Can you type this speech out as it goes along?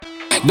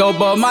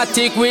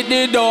Dub-o-matic with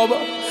the dub.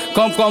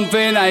 Come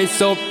fi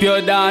nice up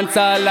your dance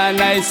hall and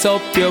nice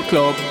up your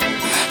club.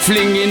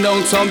 Flinging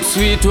down some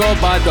sweet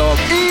rubber dub.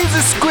 Easy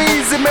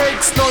squeeze, it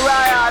makes no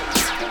riot.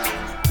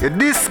 You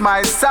diss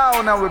my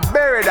sound and we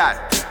bury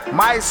that.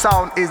 My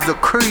sound is the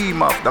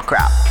cream of the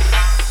crop.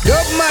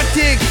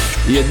 Dubmatic.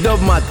 Yeah,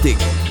 Dubmatic,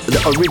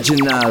 the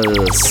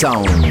original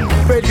sound.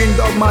 Virgin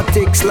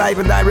Dubmatics, live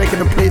and direct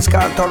in a place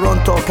called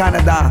Toronto,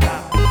 Canada.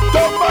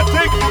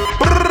 Dubmatic,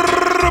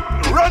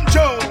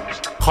 Rancho.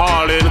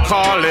 Calling,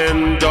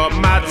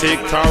 Dubmatic,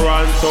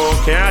 Toronto,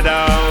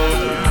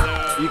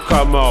 Canada. You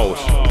come out.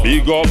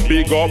 Big up,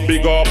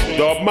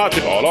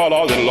 Dubmatic.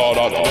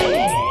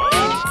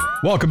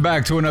 Welcome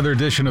back to another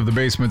edition of the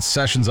Basement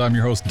Sessions. I'm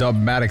your host,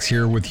 Dubmatix,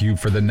 here with you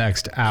for the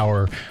next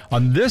hour.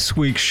 On this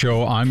week's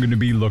show, I'm going to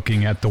be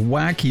looking at the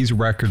Wackies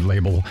record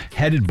label,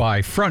 headed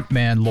by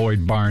frontman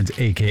Lloyd Barnes,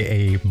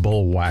 aka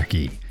Bull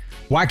Wacky.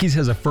 Wackies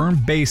has a firm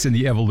base in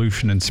the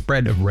evolution and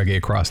spread of reggae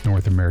across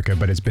North America,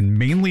 but it's been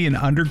mainly an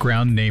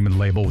underground name and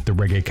label, with the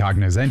reggae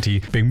cognoscenti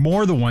being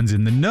more the ones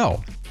in the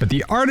know. But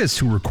the artists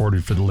who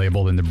recorded for the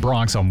label in the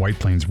Bronx on White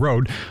Plains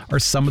Road are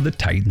some of the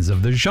titans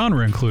of the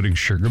genre, including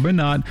Sugar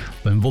Minott,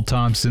 Linval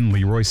Thompson,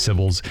 Leroy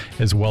Sibbles,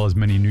 as well as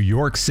many New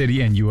York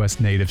City and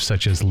U.S. natives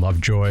such as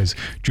Lovejoys,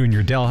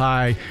 Junior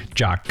Delhi,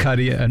 Jock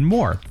Cuddy, and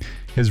more.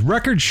 His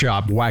record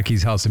shop,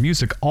 Wacky's House of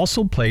Music,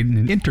 also played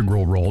an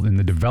integral role in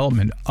the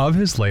development of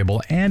his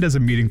label and as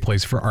a meeting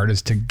place for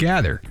artists to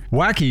gather.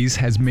 Wacky's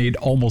has made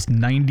almost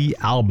 90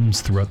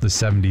 albums throughout the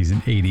 70s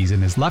and 80s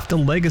and has left a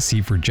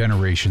legacy for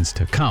generations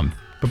to come.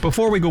 But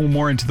before we go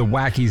more into the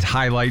Wacky's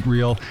highlight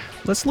reel,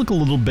 let's look a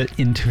little bit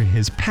into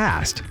his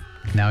past.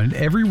 Now, in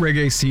every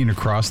reggae scene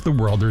across the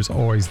world, there's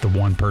always the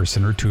one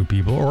person or two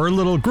people or a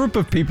little group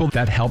of people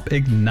that help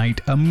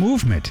ignite a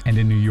movement. And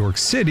in New York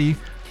City,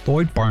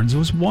 Lloyd Barnes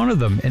was one of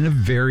them, and a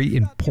very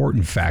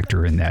important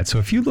factor in that. So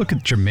if you look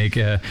at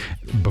Jamaica,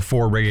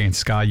 before reggae and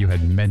ska, you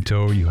had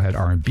Mento, you had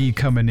R&B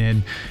coming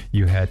in,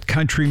 you had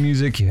country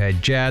music, you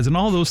had jazz, and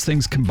all those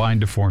things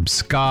combined to form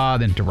ska,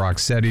 then to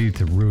rocksteady,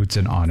 to roots,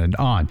 and on and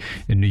on.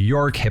 In New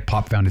York,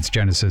 hip-hop found its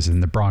genesis in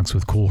the Bronx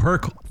with Kool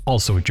Herc,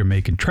 also a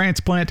Jamaican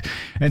transplant,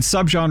 and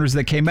subgenres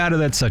that came out of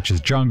that, such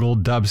as jungle,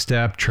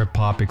 dubstep,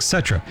 trip-hop,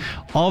 etc.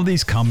 All of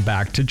these come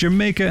back to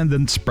Jamaica and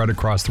then spread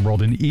across the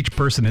world, and each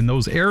person in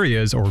those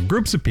areas or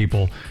groups of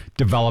people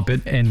develop it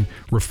and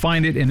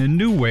refine it in a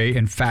new way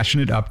and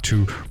fashion it up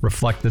to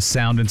reflect the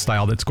sound and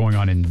style that's going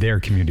on in their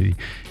community.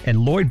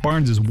 And Lloyd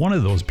Barnes is one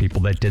of those people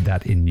that did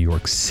that in New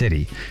York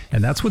City.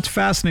 And that's what's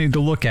fascinating to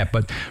look at.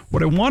 But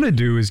what I want to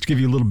do is to give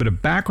you a little bit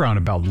of background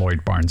about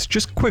Lloyd Barnes,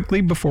 just quickly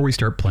before we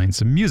start playing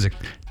some music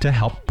to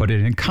help put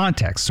it in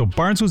context. So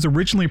Barnes was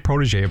originally a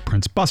protege of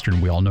Prince Buster,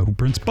 and we all know who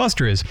Prince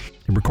Buster is.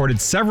 He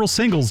recorded several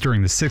singles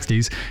during the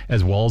 60s,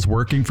 as well as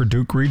working for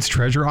Duke Reed's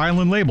Treasure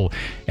Island label.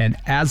 And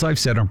as I've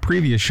said on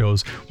previous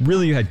shows,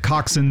 really you had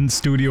Coxsone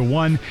Studio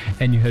One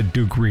and you had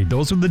Duke Reed.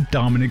 Those were the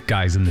dominant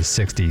guys in the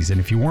 60s. And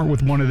if you weren't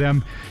with one of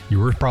them, you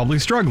were probably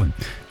struggling.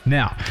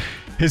 Now,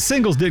 his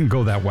singles didn't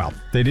go that well.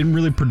 They didn't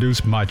really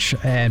produce much.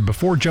 And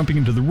before jumping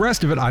into the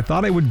rest of it, I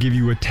thought I would give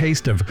you a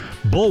taste of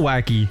Bull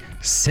Wacky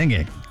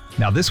singing.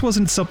 Now, this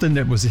wasn't something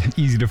that was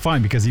easy to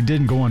find because he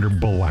didn't go under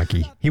Bull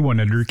Wacky. He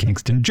went under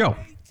Kingston Joe.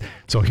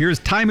 So here's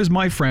Time Is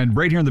My Friend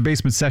right here in the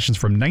Basement Sessions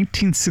from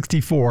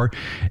 1964,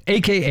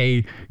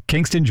 aka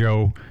Kingston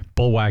Joe,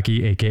 Bull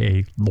Wacky,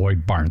 aka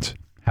Lloyd Barnes.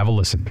 Have a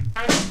listen.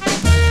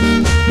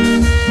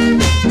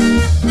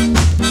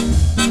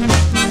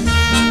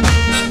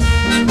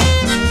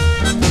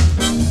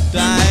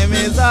 Time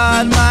is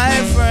hard, my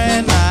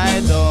friend,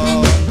 I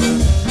don't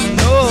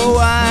know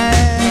why.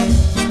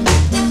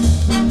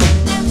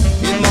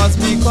 It must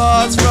be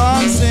caused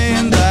from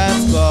sin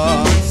that's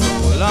gone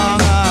so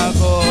long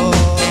ago.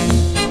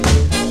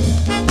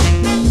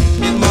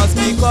 It must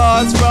be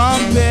caused from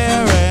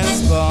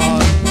parents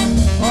gone,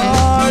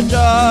 or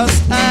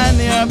just a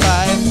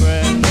nearby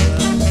friend.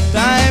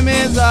 Time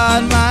is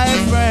hard, my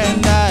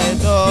friend, I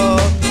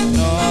don't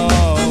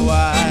know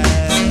why.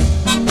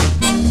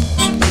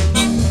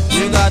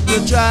 You got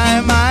to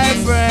try, my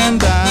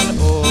friend, and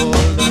hold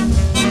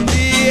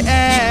the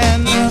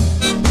end,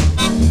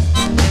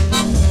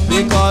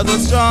 because the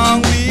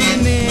strong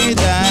we need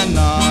and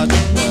not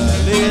the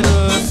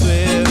little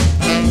swift.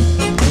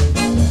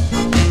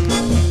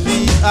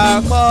 These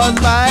are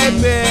caused by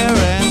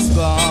parents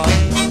gone,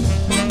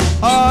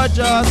 or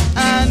just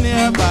a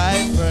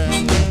nearby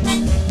friend.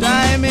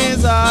 Time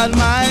is hard,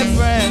 my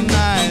friend,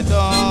 I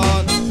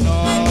don't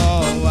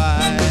know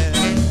why.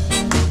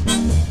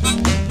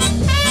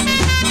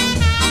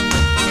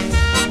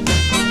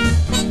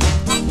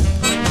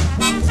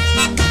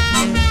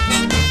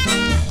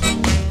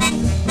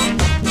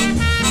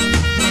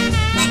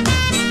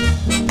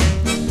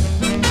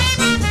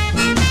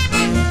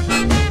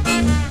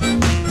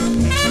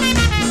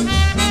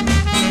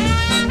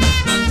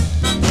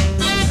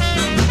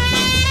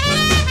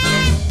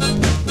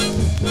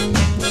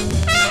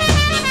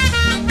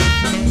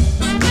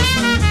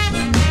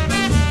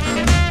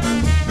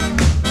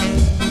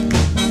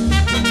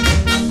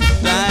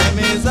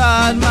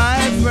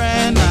 My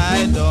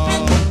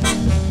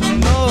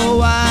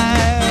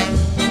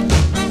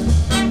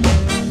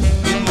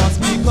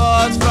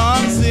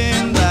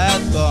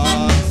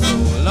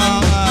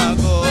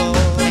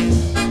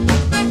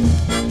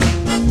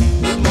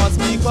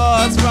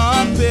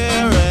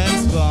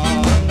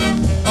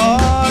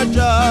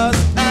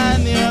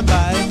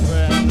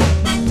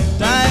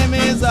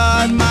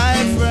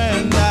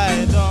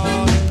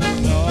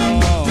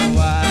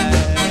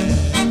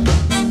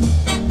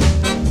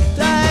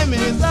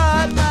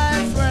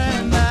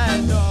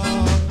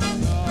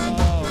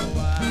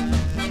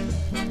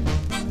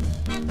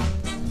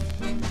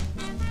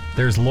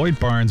There's Lloyd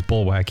Barnes'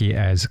 Bullwacky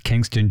as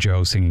Kingston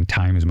Joe singing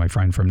Time Is My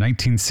Friend from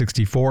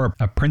 1964,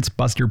 a Prince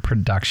Buster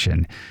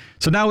production.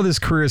 So now with his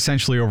career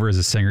essentially over as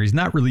a singer, he's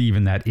not really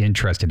even that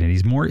interested in it.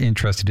 He's more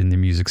interested in the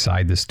music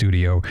side, the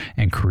studio,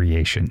 and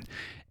creation.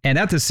 And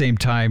at the same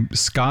time,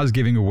 ska's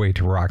giving away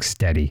to rock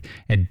steady.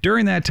 And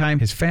during that time,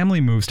 his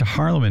family moves to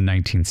Harlem in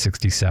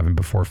 1967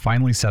 before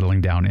finally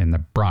settling down in the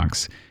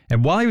Bronx.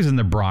 And while he was in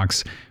the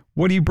Bronx,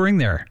 what do you bring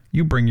there?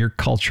 You bring your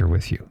culture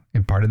with you.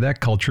 And part of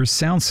that culture is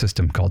sound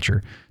system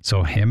culture.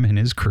 So him and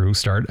his crew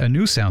start a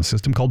new sound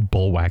system called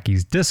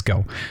Bullwacky's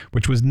Disco,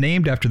 which was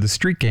named after the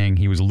street gang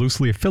he was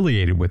loosely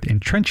affiliated with in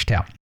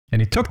Trenchtown. And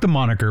he took the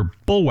moniker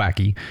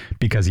Bullwacky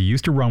because he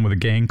used to run with a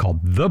gang called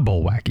the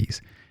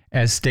Bullwackies.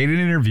 As stated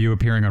in an interview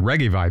appearing on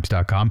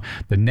ReggaeVibes.com,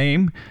 the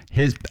name,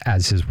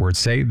 as his words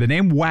say, the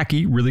name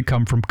Wacky really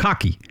come from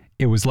cocky.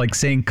 It was like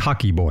saying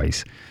cocky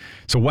boys.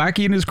 So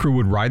Wacky and his crew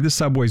would ride the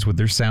subways with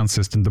their sound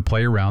system to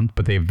play around,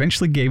 but they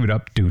eventually gave it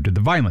up due to the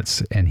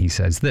violence. And he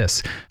says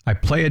this, I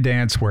play a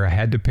dance where I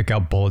had to pick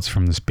out bullets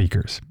from the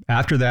speakers.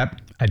 After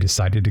that, I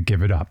decided to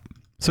give it up.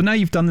 So now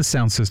you've done the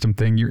sound system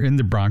thing, you're in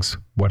the Bronx,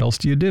 what else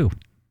do you do?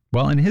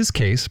 Well, in his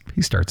case,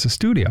 he starts a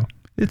studio.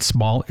 It's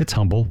small, it's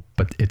humble,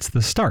 but it's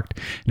the start.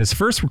 And his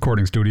first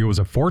recording studio was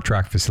a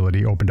 4-track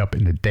facility opened up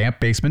in a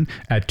damp basement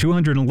at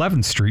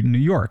 211th Street in New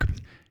York.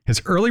 His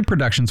early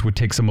productions would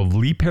take some of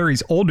Lee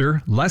Perry's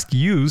older, less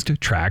used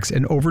tracks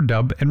and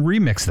overdub and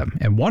remix them.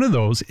 And one of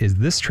those is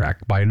this track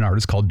by an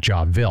artist called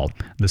Jahville.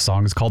 The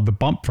song is called The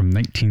Bump from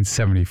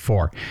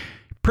 1974.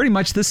 Pretty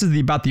much this is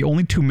about the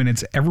only 2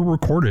 minutes ever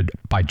recorded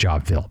by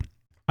Jahville.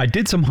 I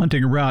did some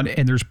hunting around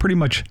and there's pretty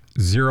much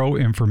zero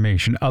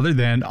information other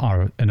than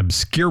an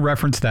obscure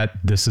reference that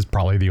this is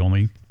probably the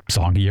only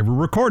song he ever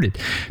recorded.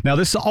 Now,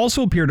 this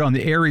also appeared on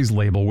the Aries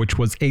label, which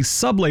was a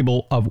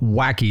sub-label of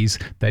Wacky's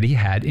that he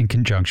had in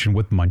conjunction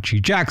with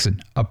Munchie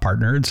Jackson, a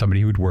partner and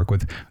somebody he would work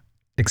with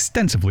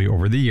extensively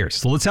over the years.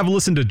 So let's have a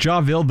listen to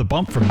Jahville, The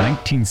Bump from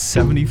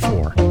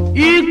 1974.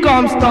 Here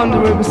comes Thunder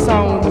River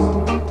Sound.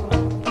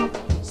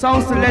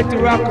 Sounds to let the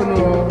rock and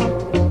roll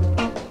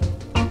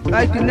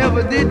like you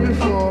never did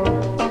before.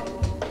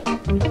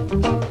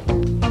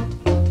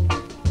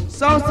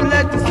 Sounds to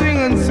let the swing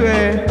and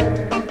sway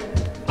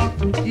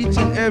each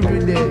and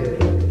every day.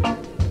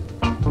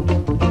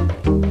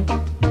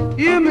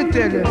 Hear me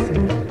tell you, say,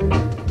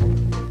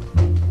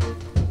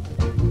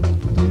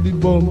 to the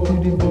bump,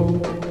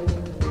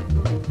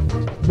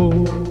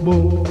 boom,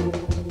 boom,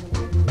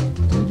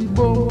 to the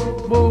boom,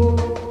 boom,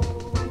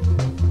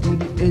 to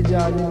the edge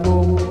of the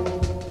boom,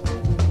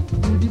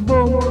 to the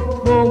boom,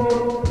 boom,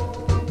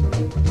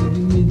 to the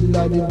middle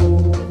of the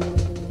boom,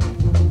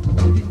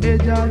 to the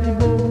edge of the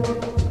boom,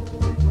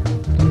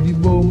 to the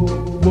boom,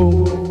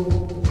 boom.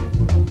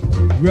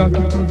 Rock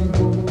it to the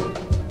bone,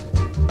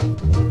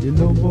 the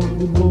love of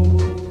the bone,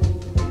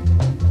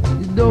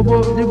 the dub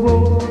of the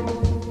bone,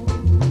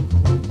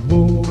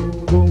 boom,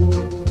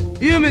 boom.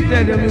 Hear me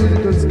tell the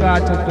musical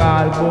scotch to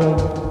call boom,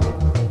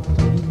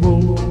 to the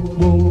boom,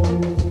 boom,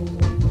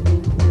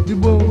 the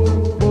boom,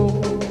 boom,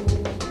 boom.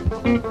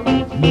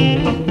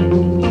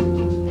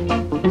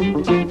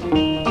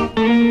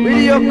 When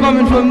you're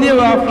coming from near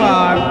or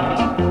far,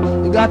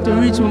 you got to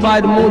reach me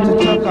by the motor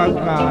truck and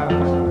car.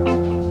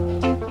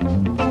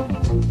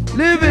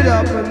 Live it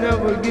up and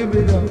never give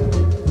it up.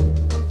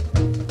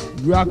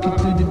 Rock it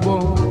to the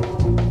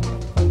bone,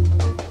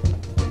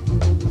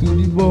 to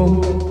the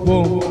bone,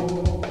 bone,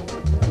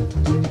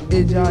 to the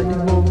edge of the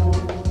bone,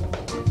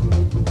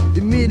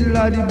 the middle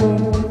of the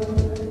bone,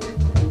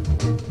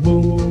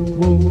 bone,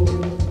 bone,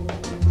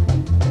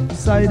 the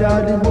side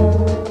of the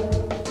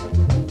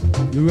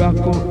bone. You rock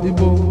up the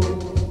bone,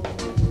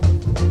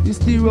 you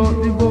steer up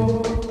the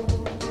bone,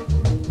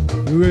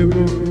 you rev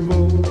up the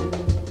bone.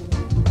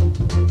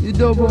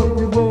 Double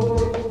the bow,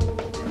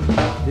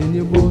 then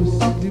you bust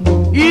the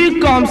bow.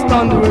 Here comes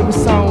Thunder River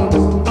Sound.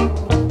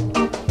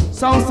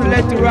 Sounds to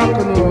let the rock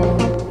and roll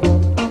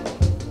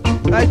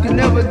like you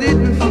never did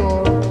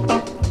before.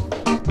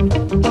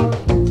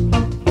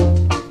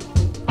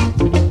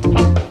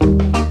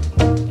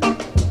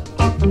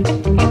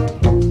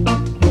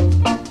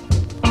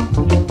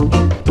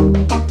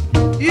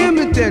 Hear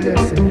me tell you,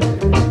 say,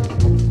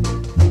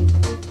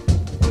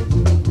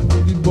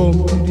 the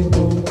bump to the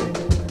bump.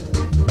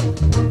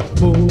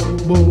 Boom,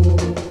 boom,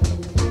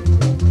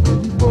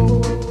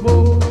 boom,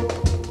 boom.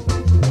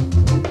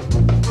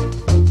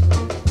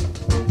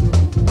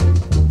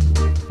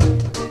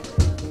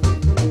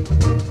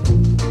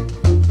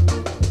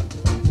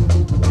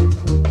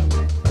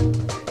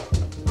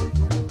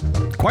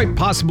 Quite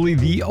possibly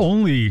the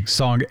only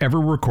song ever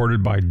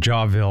recorded by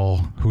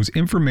Jahville, whose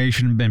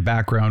information and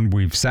background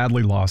we've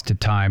sadly lost to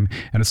time,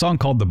 and a song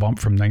called The Bump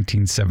from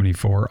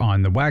 1974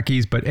 on the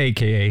Wackies, but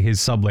aka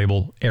his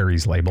sub-label,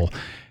 Aries label.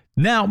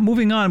 Now,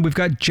 moving on, we've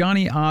got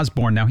Johnny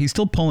Osborne. Now, he's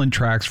still pulling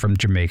tracks from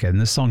Jamaica,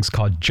 and this song's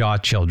called Jaw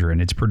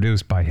Children. It's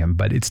produced by him,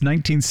 but it's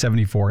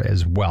 1974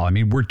 as well. I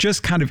mean, we're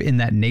just kind of in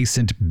that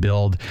nascent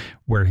build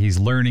where he's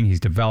learning, he's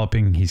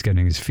developing, he's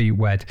getting his feet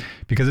wet,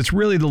 because it's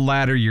really the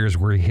latter years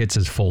where he hits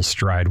his full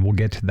stride. We'll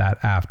get to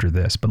that after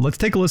this. But let's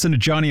take a listen to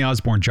Johnny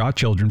Osborne, Jaw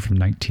Children from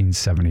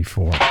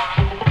 1974. Na,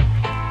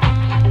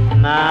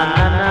 na,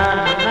 na,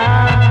 na, na,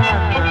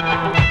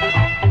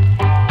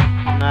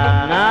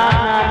 na, na.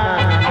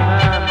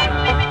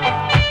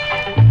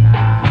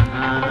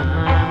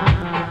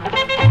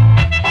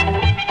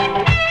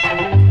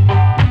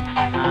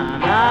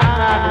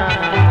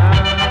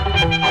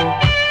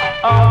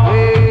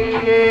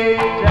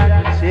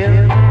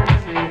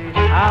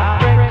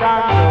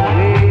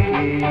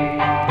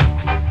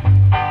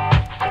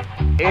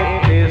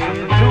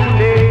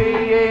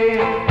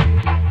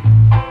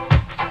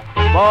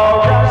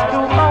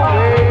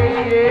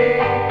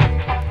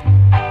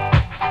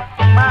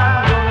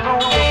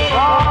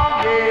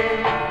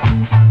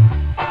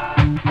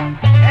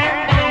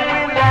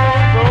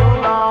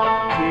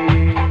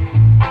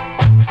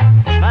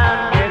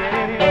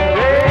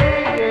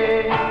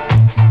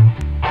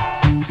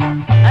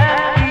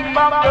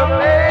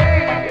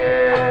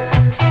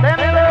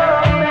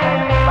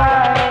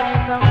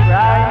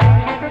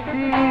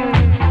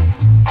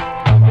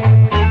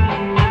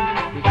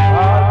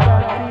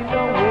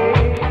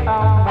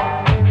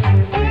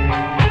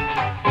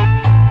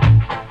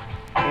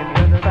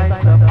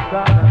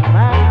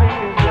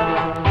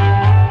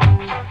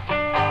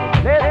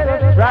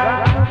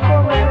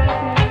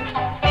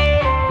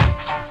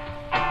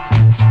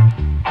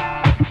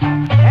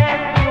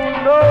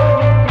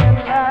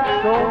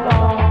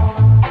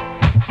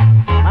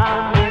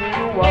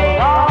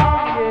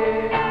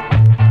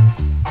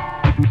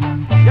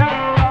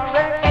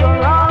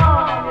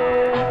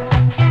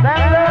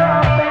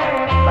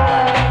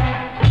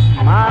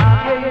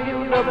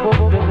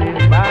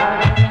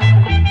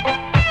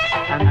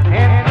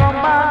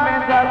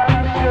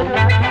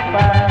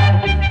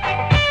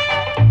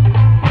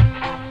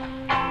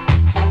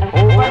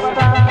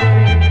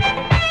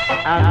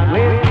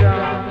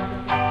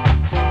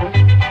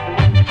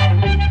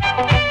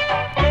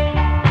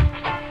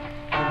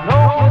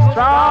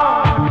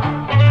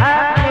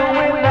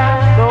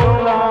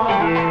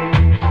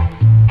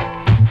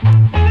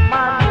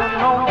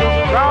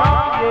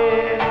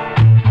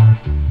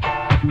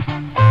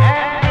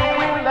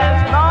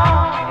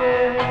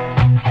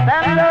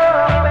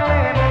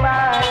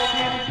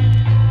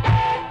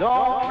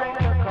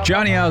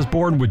 Johnny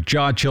Osborne with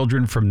Jaw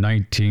Children from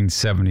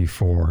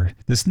 1974.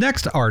 This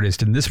next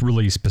artist, and this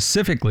release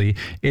specifically,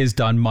 is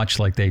done much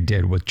like they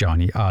did with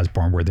Johnny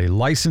Osborne, where they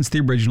license the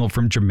original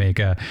from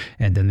Jamaica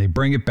and then they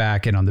bring it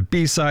back, and on the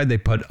B-side they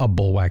put a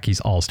Bullwackies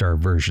All-Star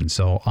version.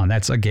 So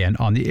that's again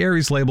on the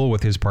Aries label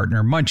with his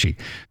partner Munchie.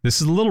 This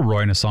is Little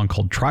Roy in a song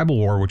called Tribal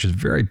War, which is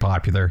very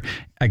popular,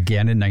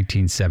 again in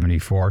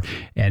 1974.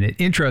 And an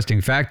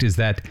interesting fact is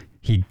that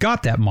he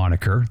got that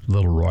moniker,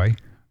 Little Roy,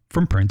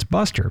 from Prince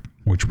Buster,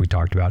 which we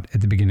talked about at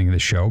the beginning of the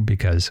show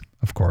because,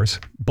 of course,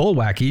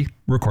 Bullwacky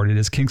recorded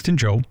as Kingston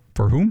Joe,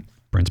 for whom?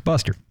 Prince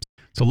Buster.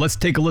 So let's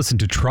take a listen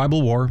to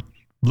Tribal War,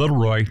 Little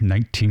Roy,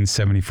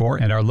 1974,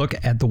 and our look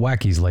at the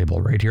Wackies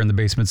label right here in the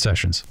Basement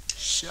Sessions.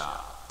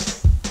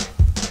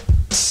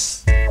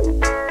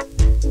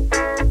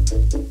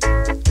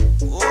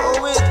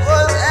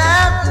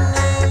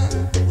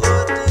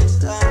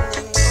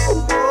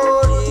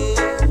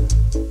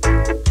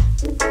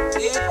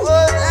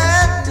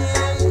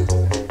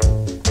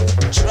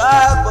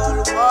 Try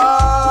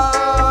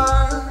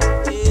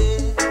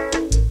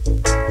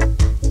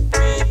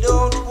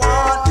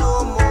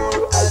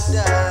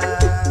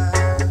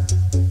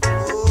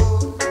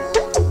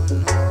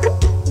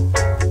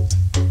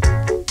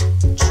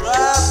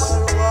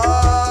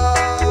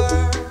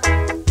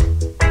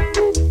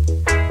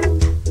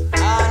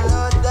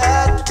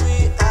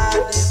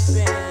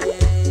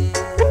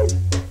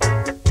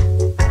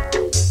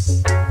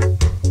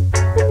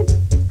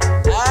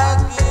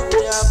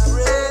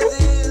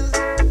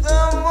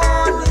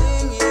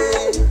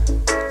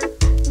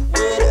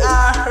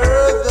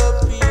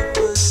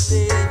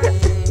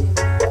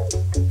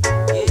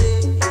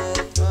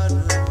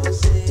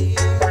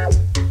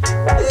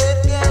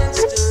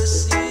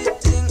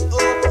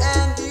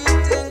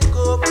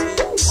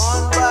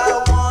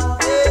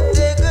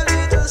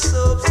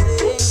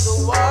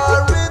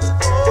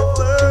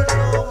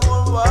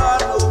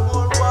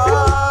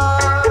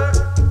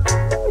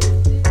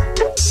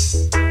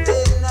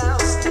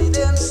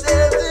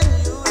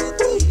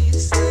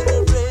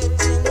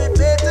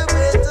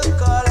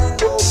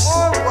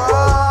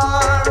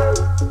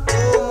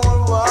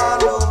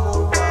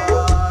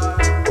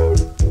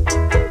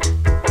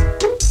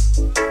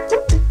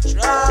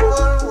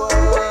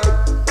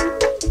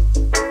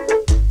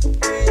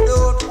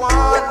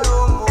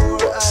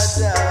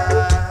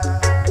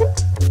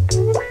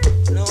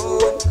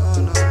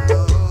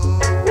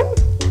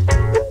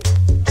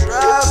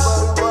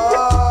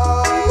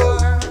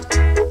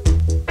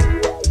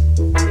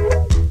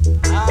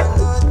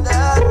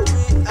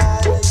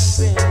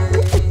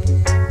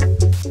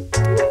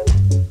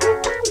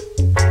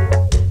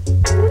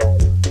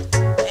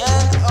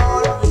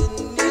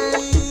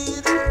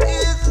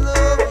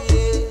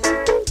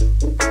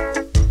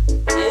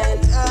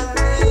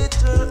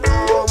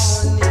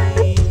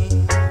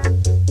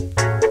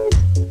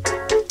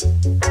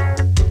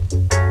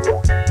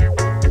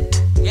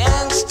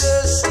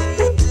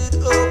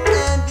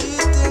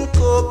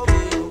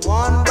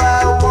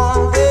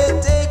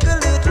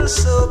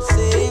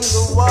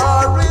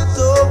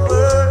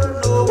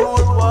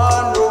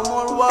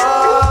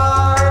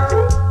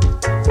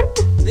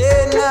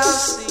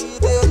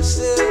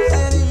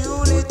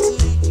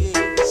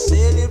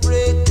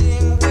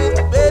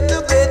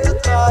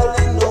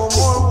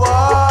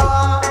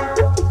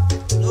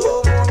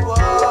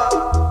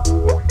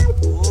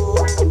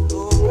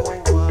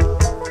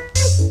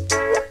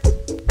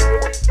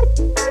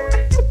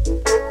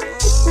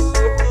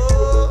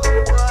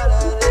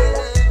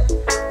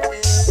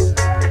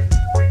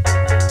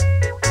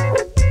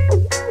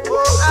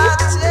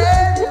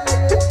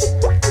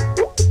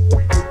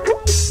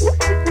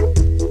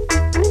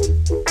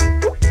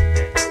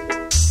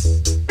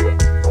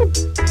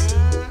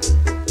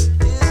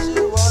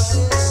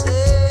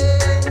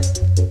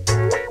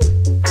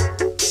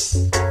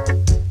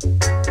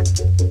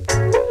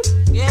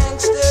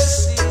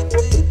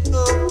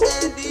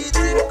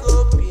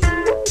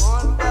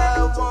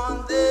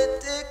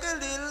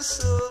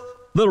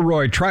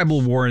Leroy,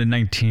 Tribal War in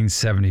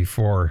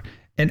 1974.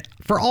 And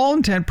for all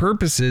intent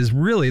purposes,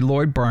 really,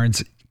 Lloyd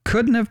Barnes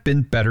couldn't have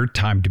been better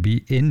time to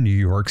be in New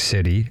York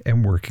City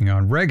and working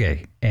on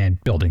reggae and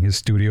building his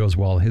studio as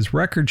well as his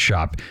record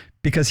shop,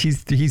 because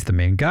he's the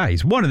main guy.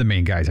 He's one of the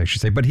main guys, I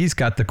should say, but he's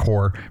got the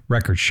core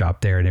record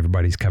shop there and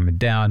everybody's coming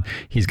down.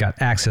 He's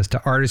got access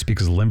to artists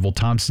because Linval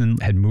Thompson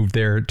had moved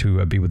there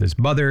to be with his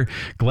mother.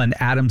 Glenn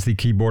Adams, the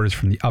keyboardist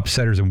from the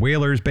Upsetters and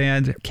Wailers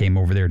band, came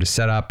over there to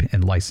set up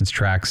and license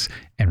tracks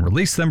and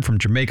release them from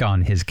Jamaica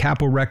on his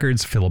Capo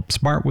Records. Philip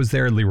Smart was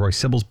there, Leroy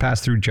Sibbles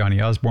passed through,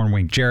 Johnny Osborne,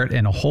 Wayne Jarrett,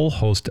 and a whole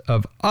host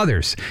of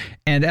others.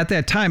 And at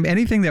that time,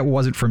 anything that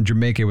wasn't from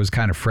Jamaica was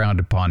kind of frowned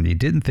upon. You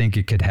didn't think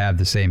it could have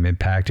the same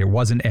impact. It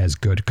wasn't as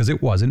good because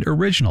it wasn't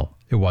original.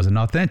 It wasn't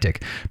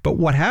authentic. But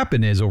what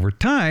happened is over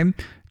time,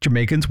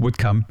 Jamaicans would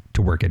come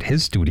to work at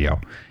his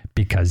studio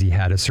because he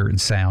had a certain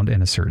sound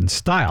and a certain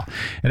style.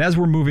 And as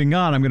we're moving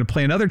on, I'm going to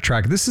play another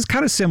track. This is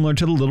kind of similar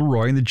to the Little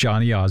Roy and the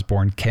Johnny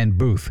Osborne, Ken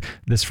Booth.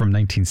 This from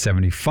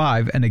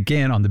 1975. And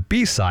again, on the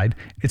B-side,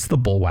 it's the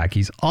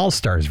Bullwackies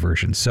All-Stars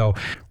version. So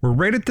we're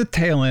right at the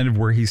tail end of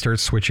where he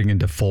starts switching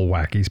into full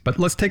wackies. But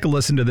let's take a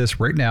listen to this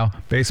right now,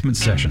 Basement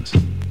Sessions.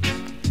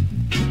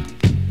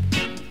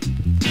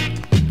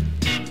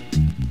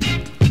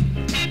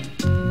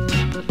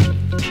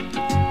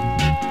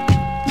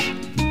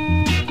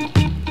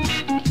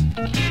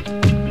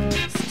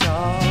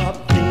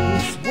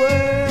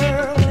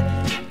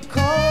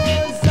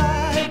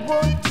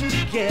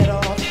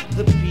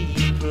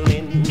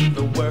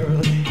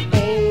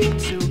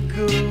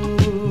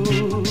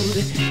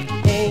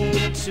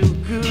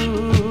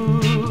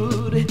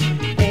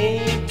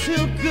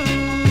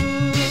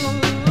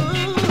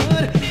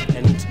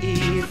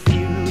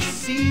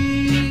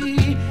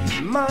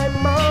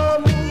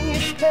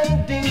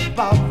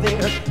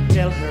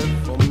 Tell her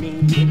for me,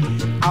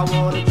 I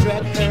wanna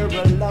drag her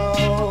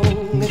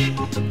along.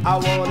 I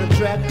wanna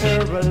drag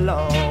her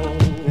along.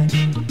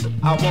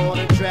 I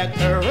wanna drag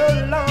her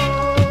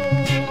along.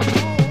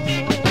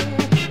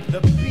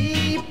 The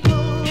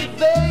people,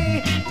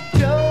 they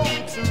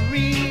don't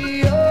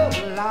realize.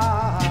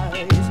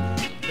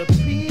 The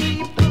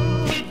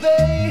people,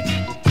 they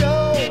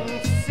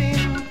don't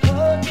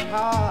sympathize.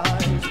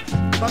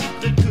 But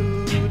the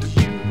good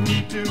you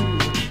do,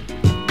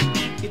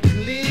 it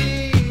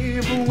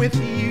lives with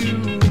you.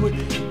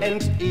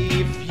 And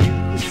if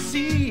you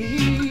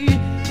see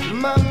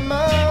my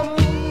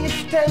mommy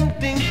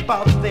standing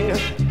out there,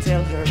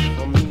 tell her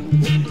for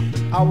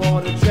me, I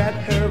wanna drag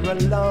her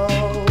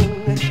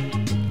along.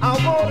 I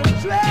wanna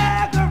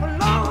drag her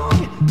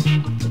along.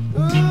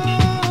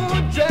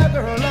 Ooh, drag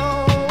her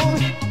along.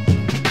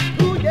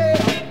 Ooh, yeah.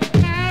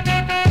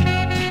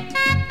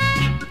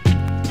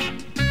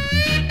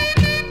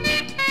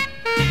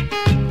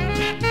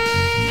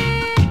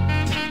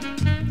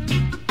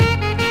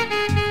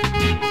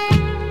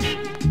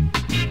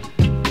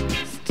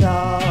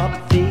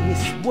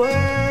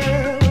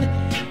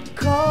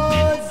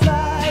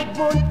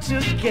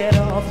 Get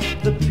off,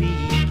 the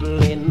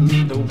people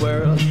in the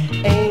world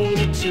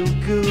ain't too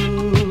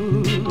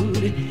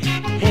good,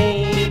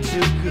 ain't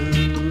too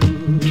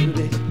good,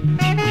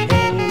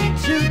 ain't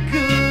too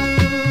good.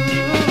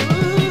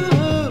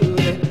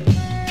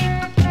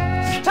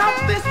 Stop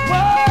this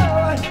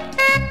world,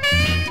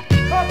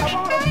 'cause I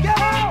wanna get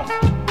off,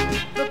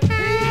 the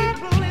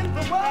people in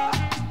the world,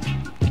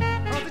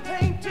 'cause it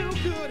ain't too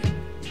good.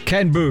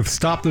 Ken Booth,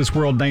 Stop This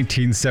World,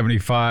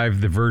 1975.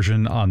 The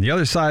version on the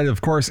other side, of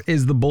course,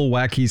 is the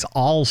Bullwackies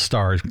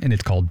All-Stars, and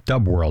it's called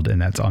Dub World,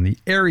 and that's on the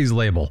Aries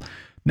label.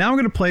 Now I'm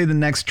going to play the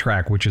next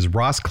track, which is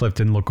Ross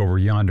Clifton, Look Over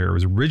Yonder. It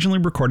was originally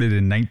recorded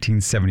in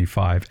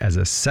 1975 as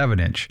a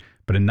 7-inch,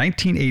 but in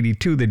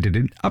 1982 they did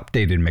an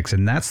updated mix,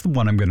 and that's the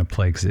one I'm going to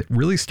play because it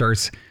really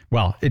starts,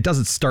 well, it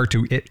doesn't start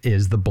to, it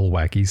is the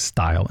Bullwackies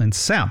style and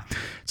sound.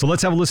 So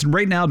let's have a listen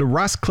right now to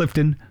Ross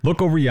Clifton,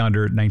 Look Over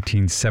Yonder,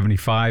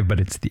 1975, but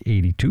it's the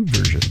 82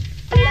 version.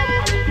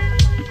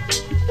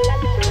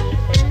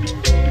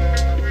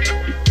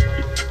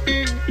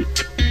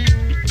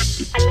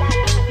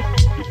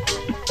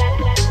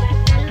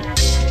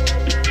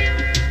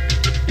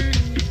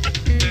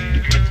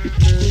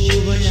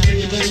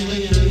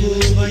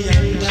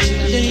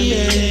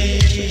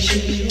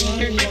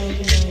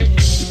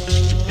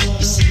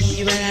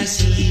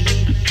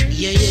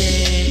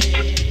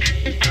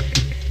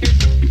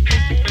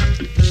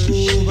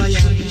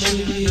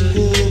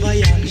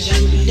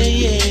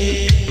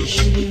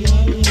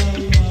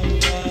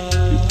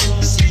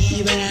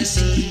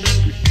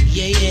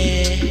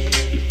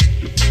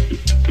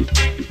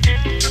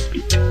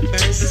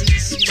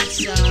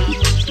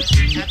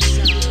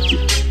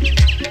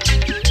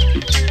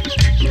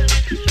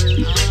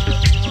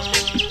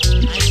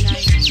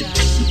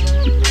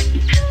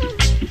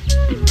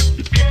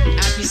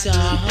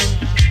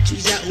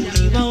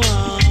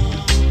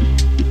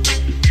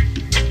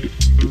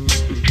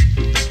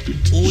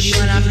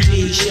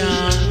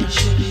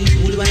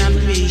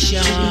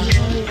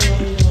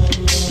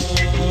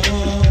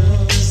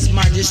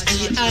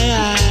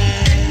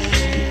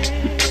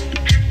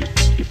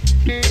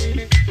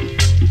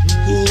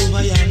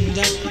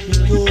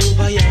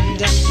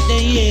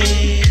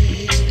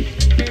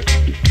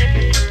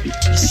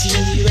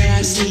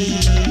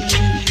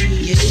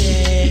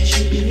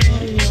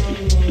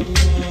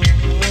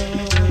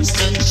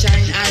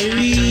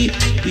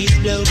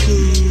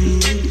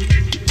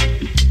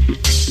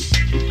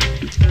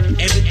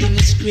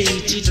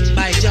 created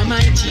by the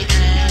mighty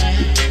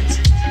hands.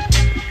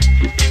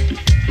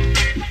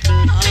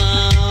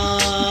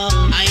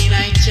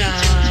 I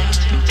chant.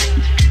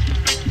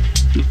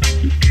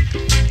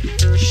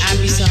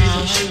 Happy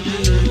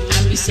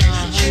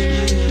song,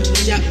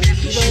 Jah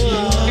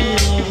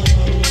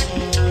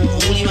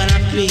only one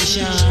of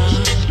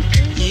patience.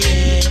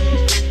 Yeah.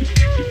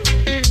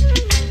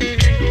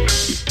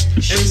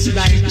 Earth's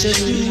righteous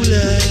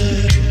ruler,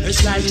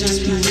 Earth's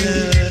righteous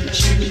ruler.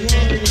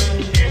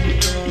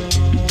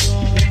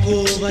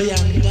 Look over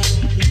yonder,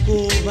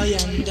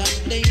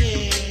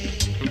 yeah.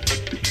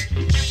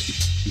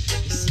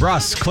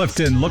 Russ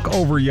Clifton, Look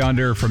Over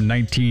Yonder from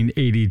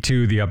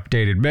 1982, the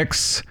updated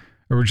mix,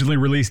 originally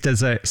released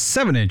as a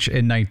 7-inch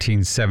in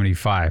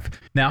 1975.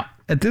 Now,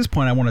 at this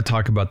point, I want to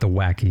talk about the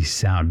wacky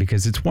sound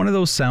because it's one of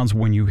those sounds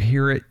when you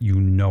hear it, you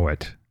know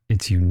it.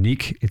 It's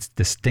unique, it's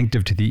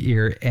distinctive to the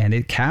ear, and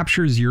it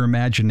captures your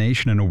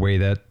imagination in a way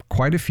that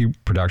quite a few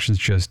productions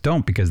just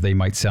don't because they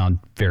might sound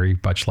very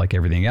much like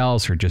everything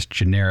else or just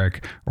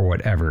generic or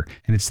whatever.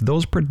 And it's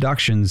those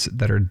productions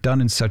that are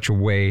done in such a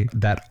way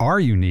that are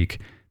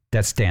unique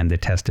that stand the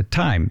test of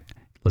time.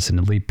 Listen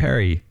to Lee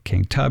Perry,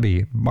 King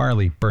Tubby,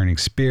 Marley, Burning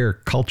Spear,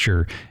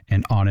 Culture,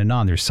 and on and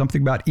on. There's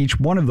something about each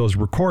one of those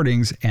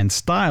recordings and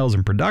styles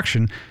and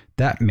production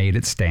that made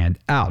it stand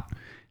out.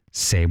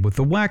 Same with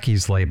the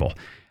Wackies label.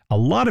 A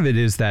lot of it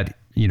is that,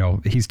 you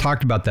know, he's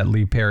talked about that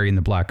Lee Perry and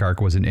the Black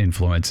Ark was an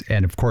influence.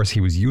 And of course,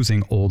 he was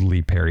using old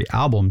Lee Perry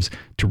albums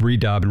to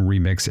redub and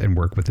remix and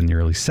work with in the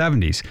early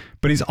 70s.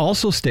 But he's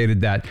also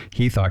stated that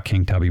he thought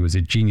King Tubby was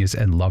a genius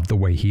and loved the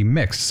way he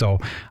mixed. So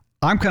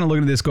I'm kind of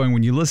looking at this going,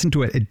 when you listen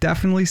to it, it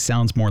definitely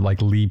sounds more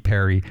like Lee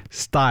Perry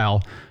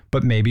style,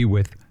 but maybe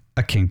with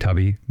a King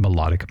Tubby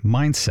melodic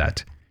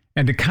mindset.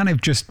 And to kind of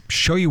just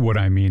show you what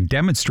I mean,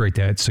 demonstrate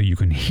that so you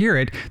can hear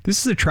it, this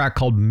is a track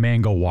called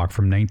Mango Walk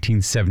from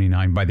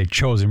 1979 by the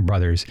Chosen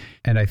Brothers.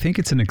 And I think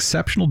it's an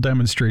exceptional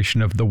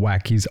demonstration of the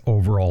Wackies'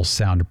 overall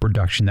sound and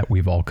production that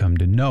we've all come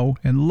to know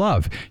and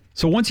love.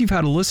 So once you've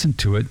had a listen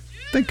to it,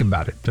 think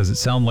about it. Does it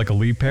sound like a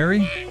Lee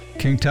Perry,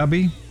 King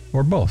Tubby,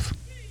 or both?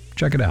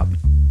 Check it out.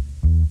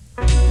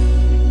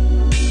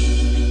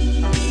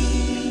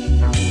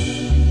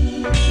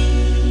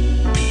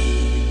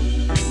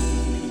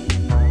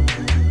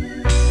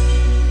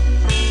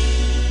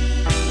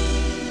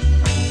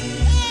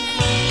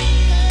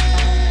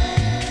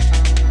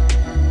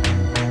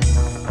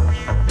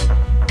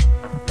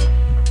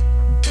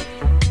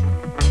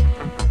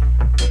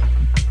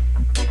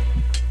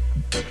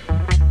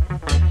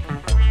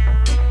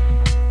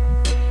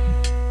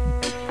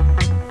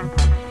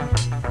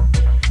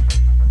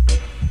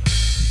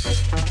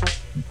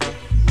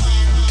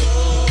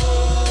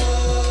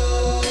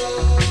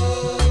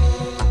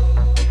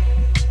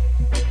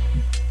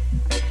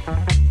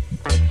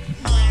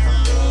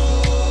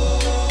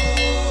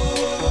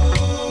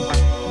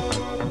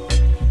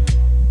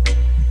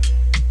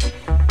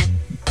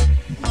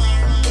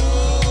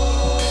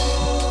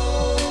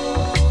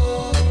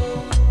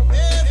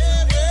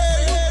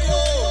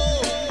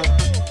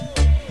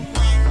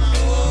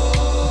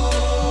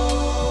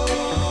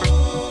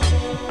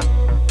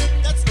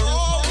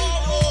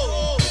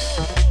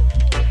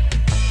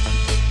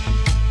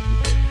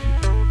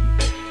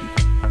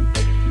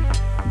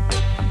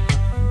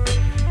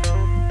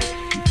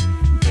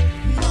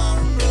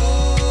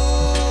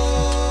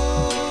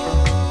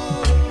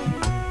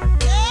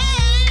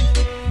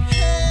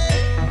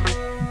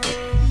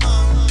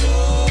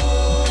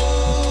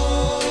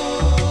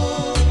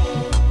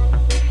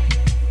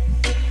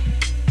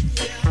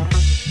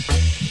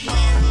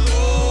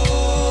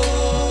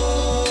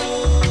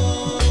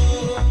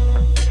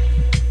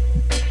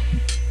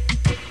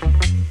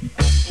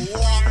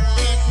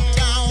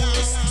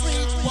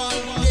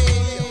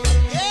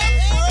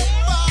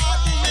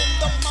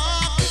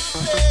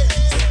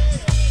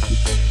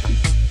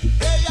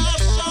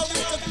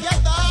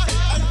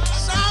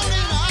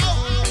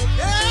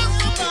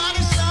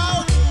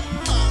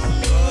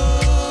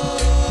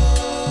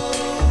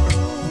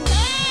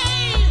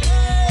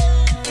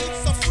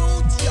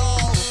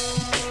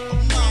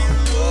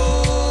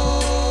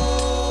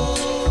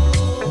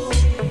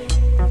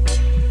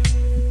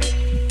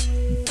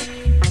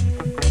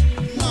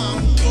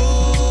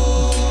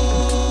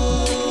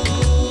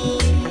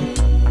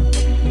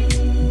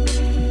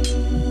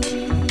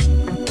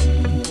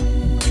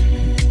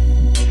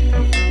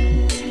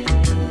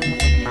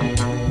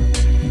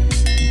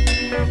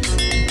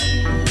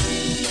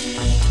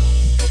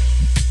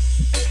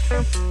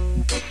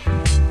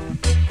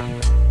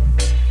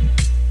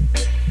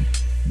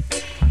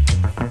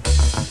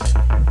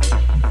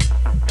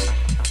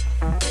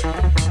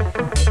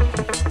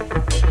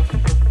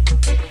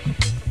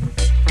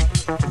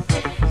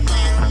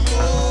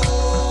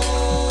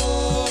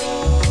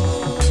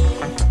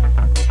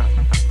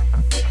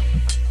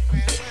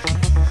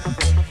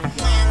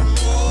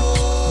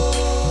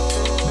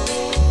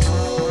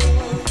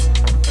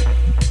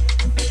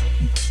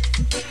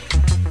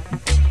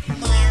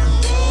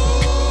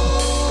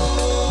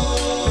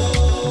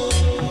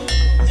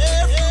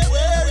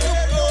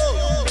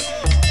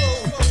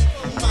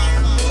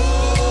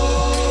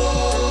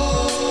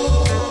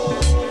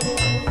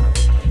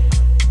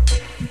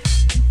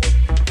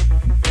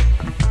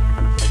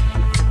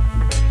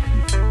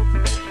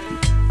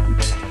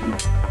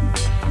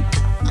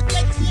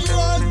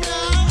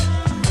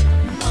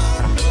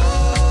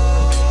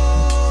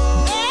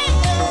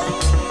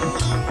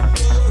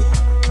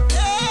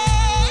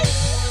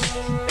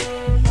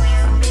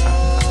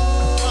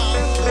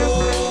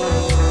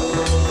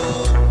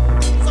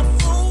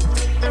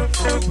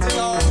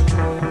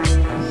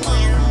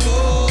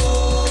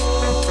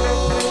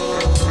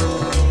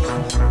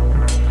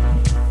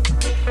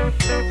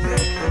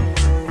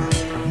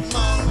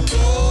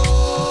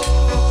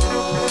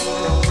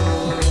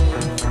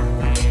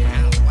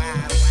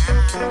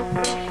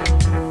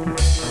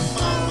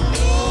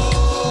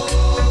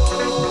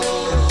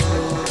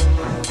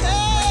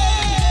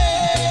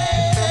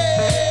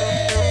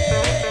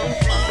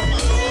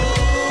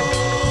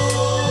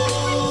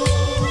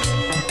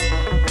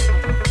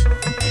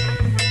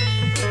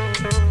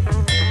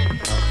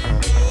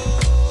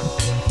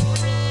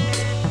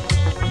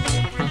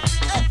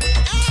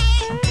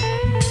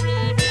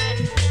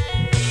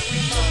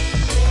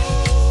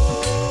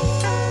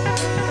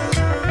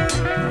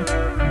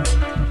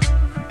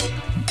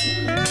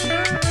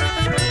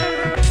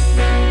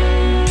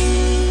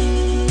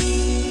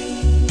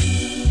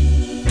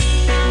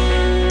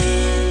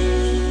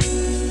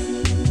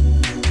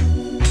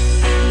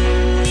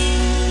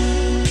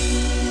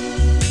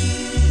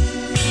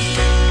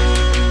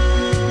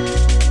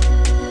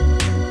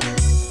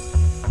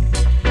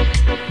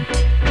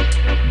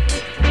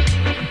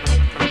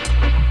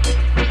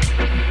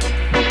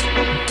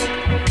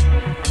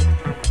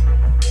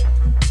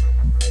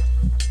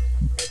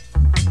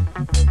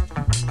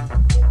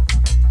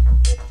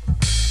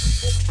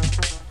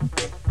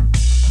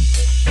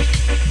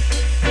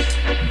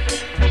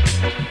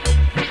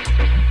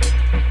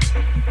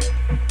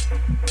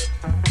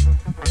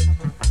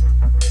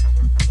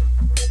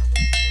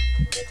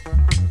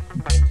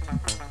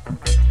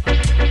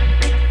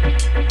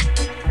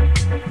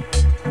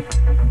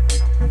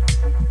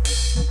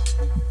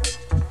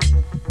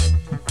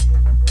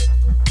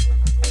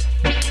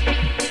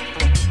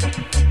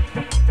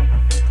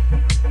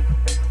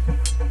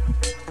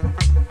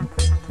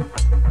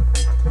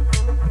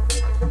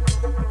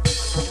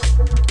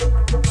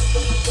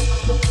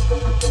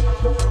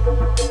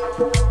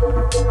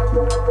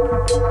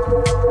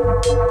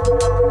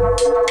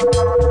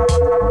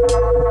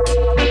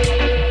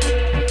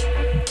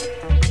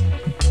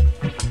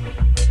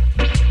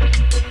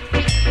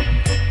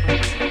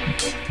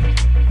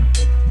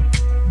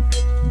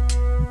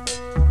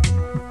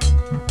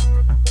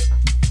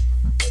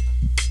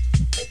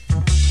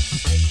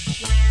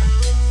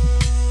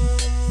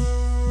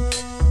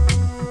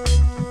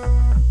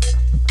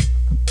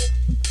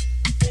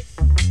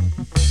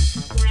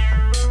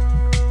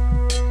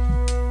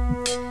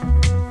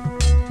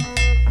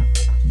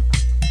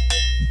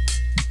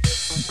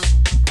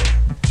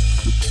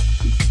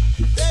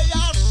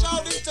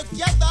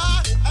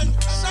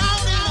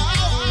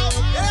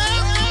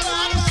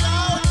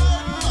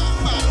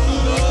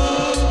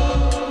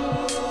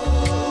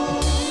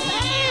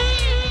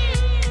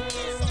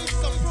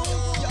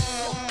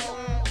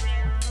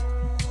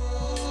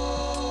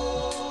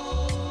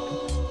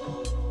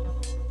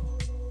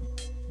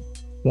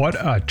 What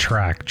a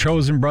track.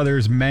 Chosen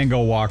Brothers,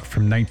 Mango Walk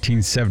from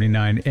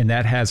 1979, and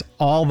that has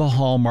all the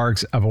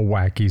hallmarks of a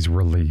Wackies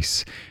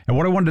release. And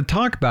what I wanted to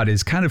talk about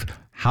is kind of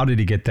how did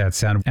he get that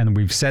sound? And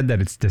we've said that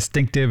it's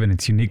distinctive and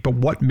it's unique, but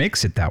what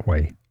makes it that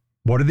way?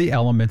 What are the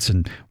elements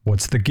and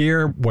what's the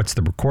gear? What's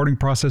the recording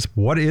process?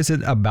 What is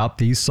it about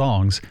these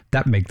songs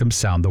that make them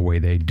sound the way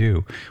they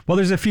do? Well,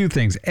 there's a few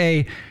things.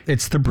 A,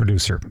 it's the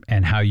producer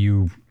and how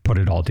you put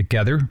it all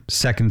together.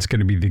 Second, it's going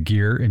to be the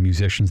gear and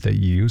musicians that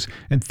you use.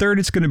 And third,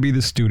 it's going to be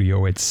the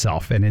studio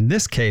itself. And in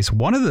this case,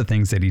 one of the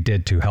things that he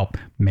did to help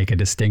make a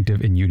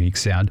distinctive and unique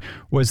sound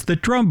was the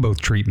drum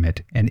booth treatment.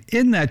 And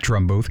in that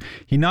drum booth,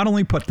 he not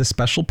only put the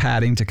special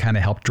padding to kind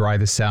of help dry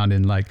the sound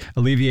and like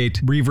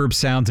alleviate reverb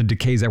sounds and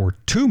decays that were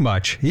too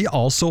much, he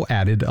also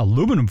added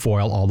aluminum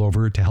foil all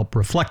over to help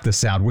reflect the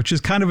sound, which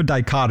is kind of a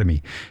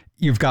dichotomy.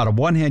 You've got on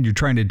one hand, you're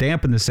trying to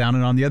dampen the sound,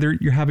 and on the other,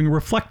 you're having a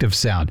reflective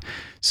sound.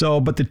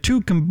 But the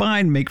two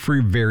combined make for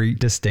a very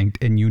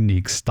distinct and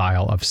unique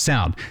style of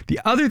sound. The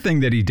other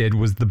thing that he did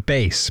was the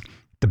bass.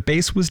 The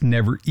bass was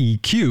never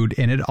EQ'd,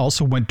 and it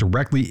also went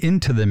directly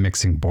into the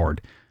mixing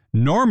board.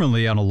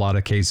 Normally, on a lot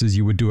of cases,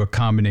 you would do a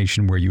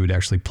combination where you would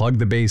actually plug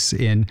the bass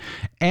in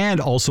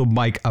and also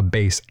mic a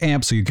bass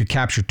amp so you could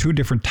capture two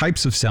different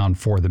types of sound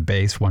for the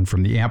bass, one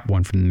from the amp,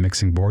 one from the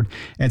mixing board.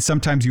 And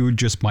sometimes you would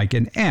just mic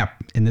an amp.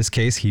 In this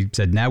case, he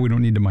said, now we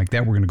don't need to mic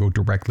that. We're going to go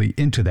directly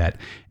into that.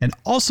 And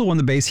also on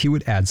the bass, he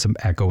would add some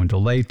echo and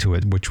delay to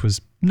it, which was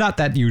not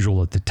that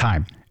usual at the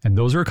time. And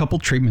those are a couple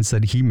treatments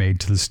that he made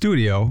to the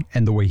studio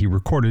and the way he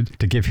recorded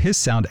to give his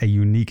sound a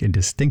unique and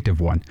distinctive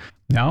one.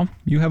 Now,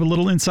 you have a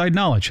little inside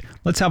knowledge.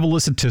 Let's have a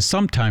listen to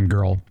Sometime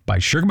Girl by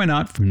Sugar My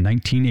Knot from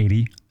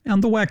 1980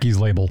 on the Wackies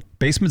label.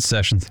 Basement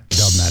Sessions,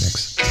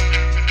 Dubmatix.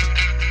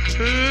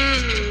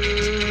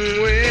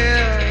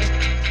 Well,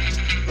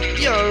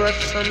 you're a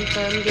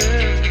sometime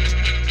girl.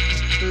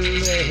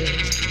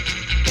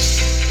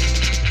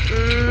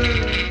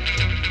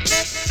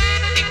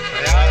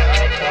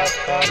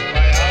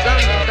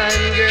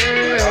 Sometime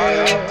girl.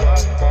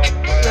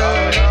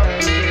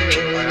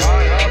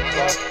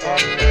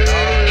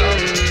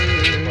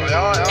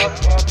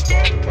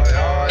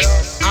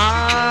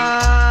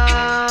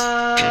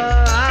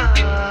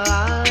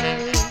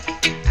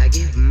 I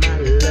give my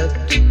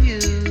love to you.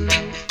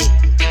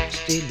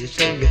 Still you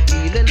say you're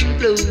feeling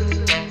blue.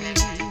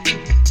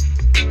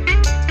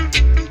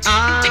 I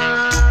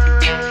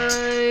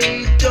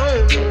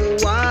don't know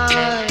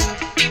why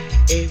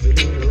every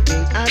little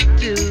thing I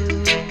do,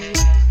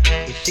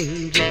 it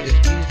seems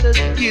just as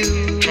you,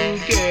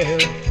 girl.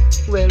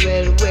 Well,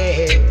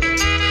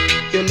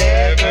 you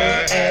never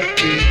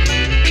happy,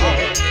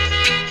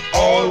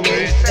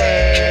 always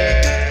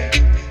sad.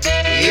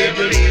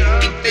 Every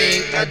little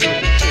thing I do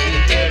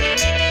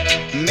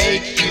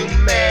makes you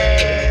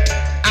mad.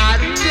 I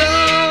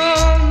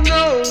don't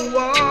know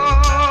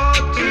what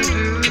to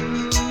do.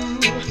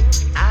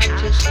 I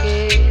just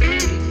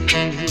can't,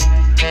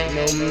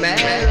 no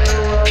matter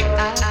what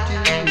I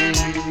do,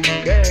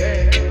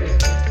 girl.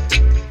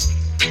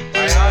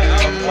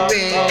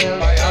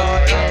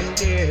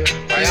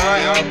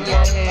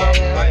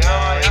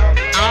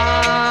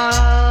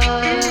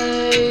 I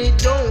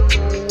don't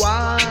know why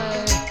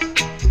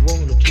you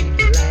wanna keep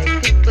it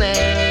like a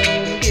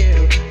clown,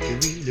 girl. You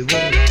really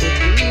wanna put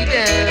me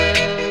down,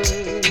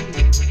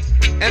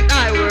 and I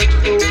work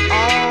so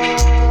hard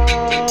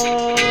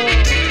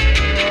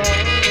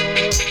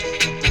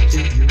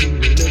till you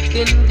really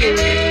looking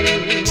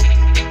good,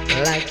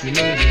 like you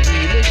know you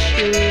really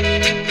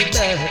should,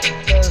 girl.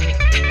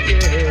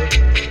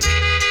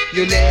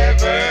 You're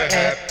never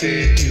happy,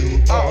 you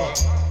are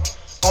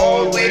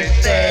always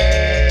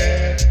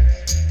sad.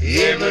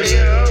 Every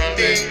little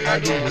thing I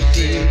do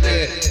seems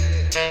that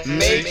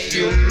makes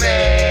you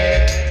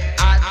mad.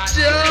 I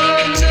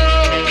don't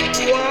know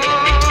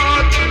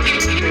what to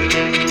do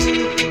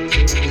to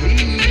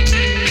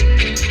please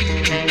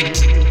you.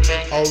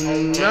 Oh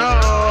no,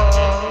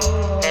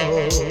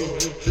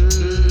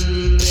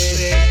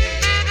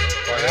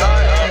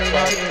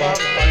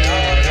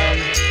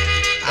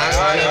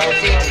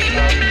 baby.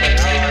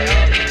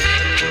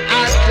 I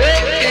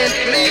can't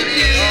leave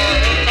you.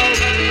 Oh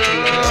no.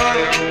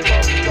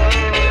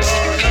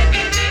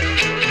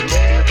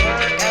 Never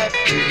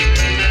happy,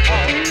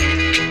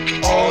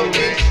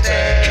 always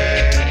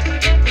sad.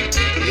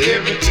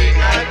 Everything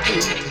I do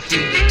to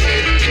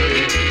make you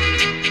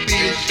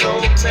feel so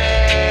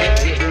mad.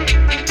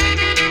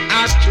 I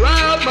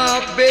try my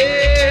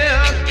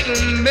best to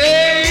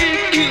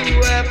make you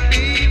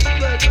happy,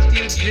 but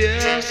you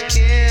just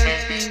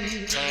can't be.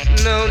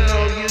 No,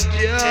 you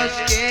just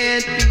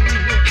can't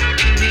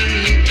be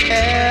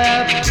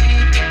happy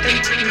and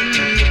free.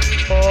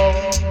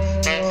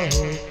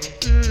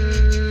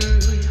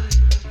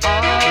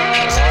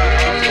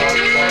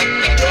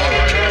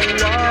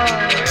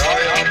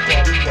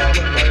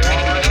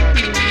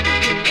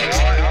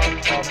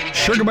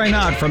 Sugar My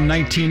Knot from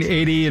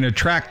 1980 in a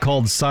track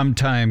called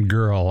Sometime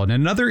Girl. And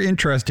another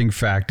interesting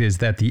fact is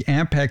that the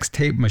Ampex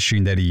tape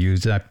machine that he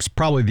used, that's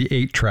probably the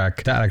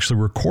 8-track that actually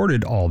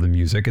recorded all the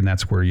music, and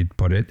that's where you'd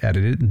put it,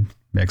 edit it, and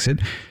mix it.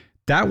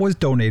 That was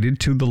donated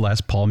to the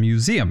Les Paul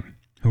Museum.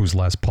 Who's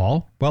Les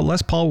Paul? Well,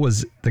 Les Paul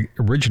was the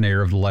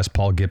originator of the Les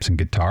Paul Gibson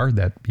guitar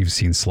that you've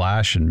seen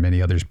Slash and many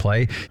others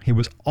play. He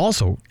was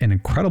also an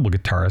incredible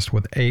guitarist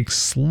with a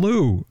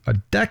slew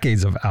of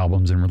decades of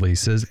albums and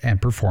releases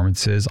and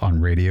performances on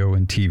radio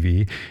and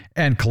TV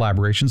and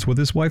collaborations with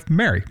his wife,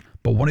 Mary.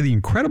 But one of the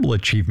incredible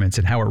achievements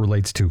in how it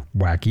relates to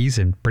Wackies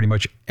and pretty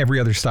much every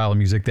other style of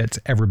music that's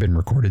ever been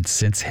recorded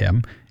since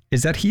him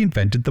is that he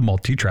invented the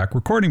multi-track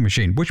recording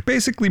machine, which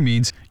basically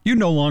means you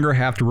no longer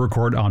have to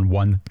record on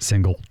one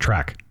single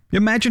track.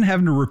 Imagine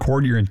having to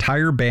record your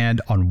entire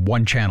band on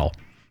one channel.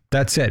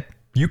 That's it.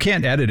 You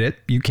can't edit it.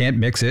 You can't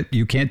mix it.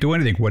 You can't do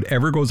anything.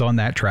 Whatever goes on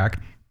that track,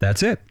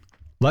 that's it.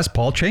 Les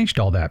Paul changed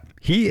all that.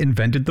 He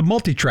invented the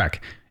multi-track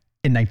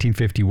in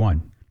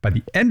 1951. By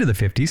the end of the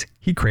 50s,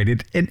 he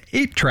created an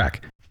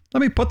 8-track.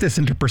 Let me put this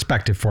into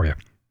perspective for you.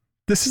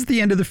 This is the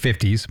end of the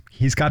 50s.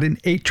 He's got an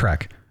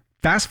 8-track.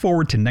 Fast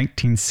forward to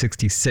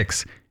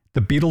 1966. The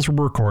Beatles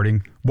were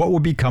recording what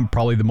would become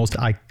probably the most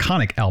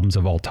iconic albums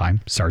of all time,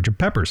 Sgt.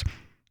 Pepper's.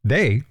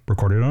 They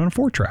recorded on a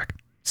 4-track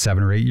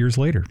 7 or 8 years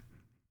later.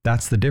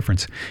 That's the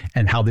difference.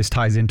 And how this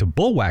ties into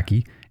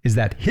Bullwacky is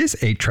that his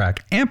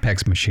 8-track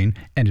Ampex machine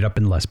ended up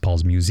in Les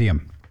Paul's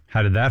museum.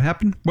 How did that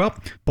happen? Well,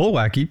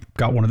 Bullwacky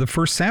got one of the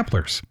first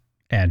samplers.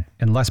 And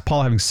Les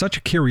Paul, having such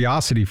a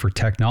curiosity for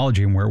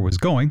technology and where it was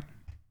going,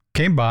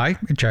 came by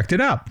and checked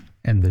it out.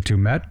 And the two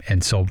met,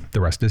 and so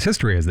the rest is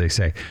history, as they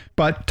say.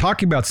 But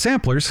talking about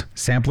samplers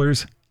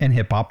and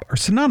hip-hop are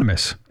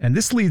synonymous. And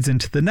this leads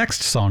into the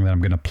next song that I'm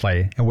going to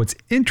play. And what's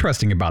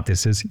interesting about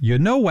this is, you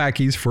know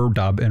Wackies for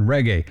dub and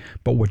reggae,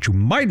 but what you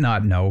might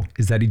not know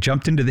is that he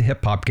jumped into the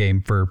hip-hop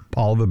game for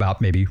all of about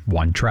maybe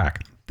one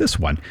track. This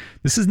one.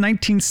 This is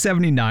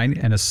 1979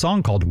 and a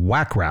song called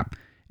Whack Rap.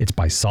 It's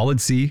by Solid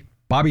C,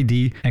 Bobby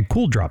D, and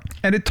Cool Drop.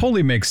 And it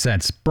totally makes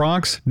sense.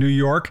 Bronx, New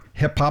York,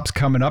 hip-hop's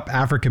coming up,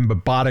 African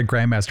Bambaataa,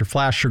 Grandmaster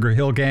Flash, Sugar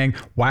Hill Gang,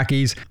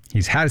 Wackies.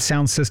 He's had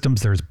sound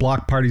systems, there's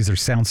block parties,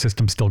 there's sound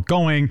systems still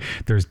going,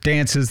 there's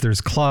dances, there's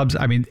clubs.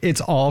 I mean,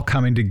 it's all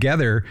coming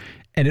together,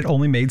 and it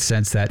only made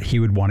sense that he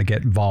would want to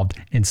get involved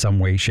in some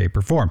way, shape,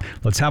 or form.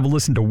 Let's have a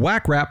listen to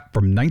Whack Rap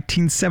from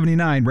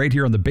 1979 right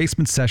here on the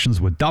Basement Sessions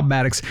with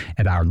Dubmatix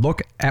and our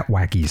look at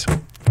Wackies.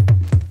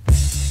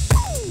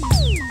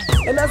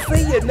 And I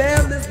see you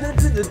now listening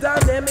to the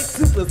dynamic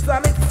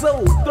supersonic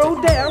soul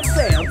throw down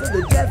sounds of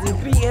the jazzy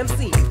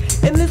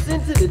BMCs. And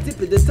listen to the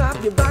tip of the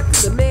top, you rock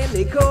to the man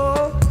they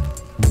call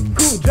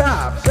Cool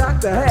Drop,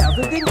 Shock the House.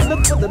 And then you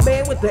look for the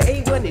man with the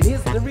A1 in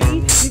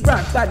history. He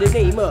rocks by the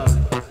name of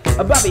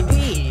Bobby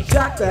D,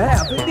 Shock the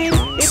House. And then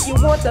if you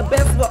want the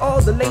best for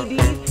all the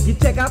ladies, you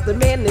check out the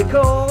man they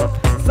call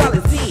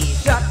Solid C,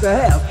 Shock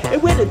the House.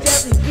 And we're the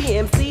jazzy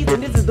BMCs,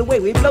 and this is the way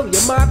we blow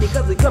your mind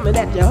because we're coming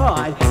at you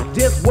hard.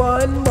 Just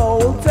one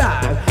more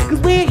time, cause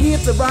we're here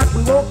to rock,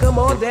 we won't come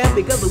on down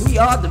because we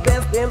are the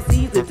best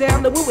MCs in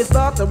town. And when we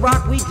start to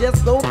rock, we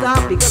just don't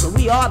stop because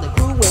we are the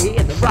crew, we're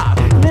here to rock.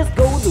 Let's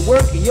go to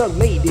work, young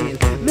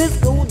ladies. Let's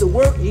go to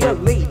work,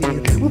 young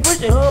ladies. We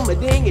push your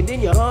hum-a-ding and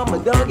then you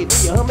hum-a-dung and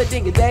then you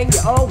hum-a-ding-a-dang. You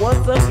all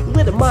want some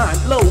with a mind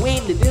blow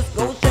in the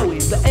disco show.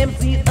 It's the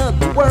MCs of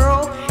the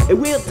world, and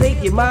we'll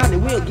take your mind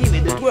and we'll give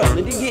it a twirl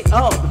and then get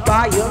off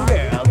by young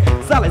girl.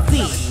 Solid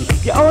C,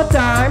 you're on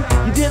time,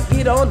 you just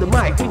get on the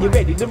mic when you're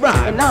ready to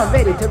rhyme. And I'm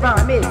ready to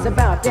rhyme, it's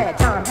about that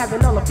time.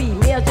 Having all the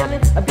females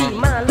yelling, a beat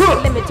mine, like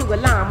a lemon to a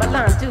lime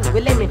to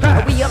a lemon.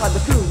 We are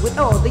the crew with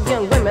all the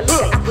young women,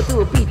 like an apple to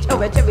a peach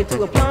or a cherry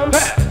to a plum.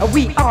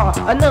 We are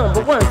a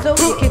number one, so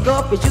you kick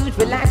off your shoes,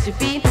 relax your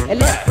feet, and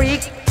let's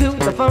freak to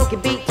the funky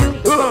beat, to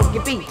the funky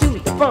beat, to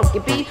the funky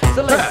beat.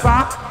 So let's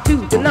rock to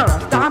the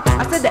non-stop.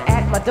 I said to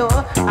at my door,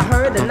 I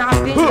heard a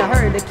knocking, I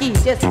heard the key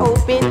just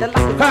open, the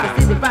lock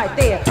is sitting right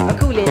there.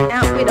 Cooling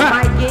out with a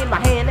mic in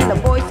my hand and a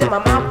voice in my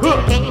mouth.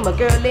 Then came a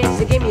girl and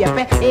she gave me a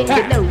fat and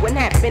you know what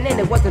happened and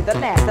it wasn't the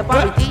last. The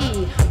Bobby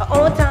D,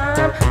 on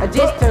time. I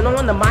just turn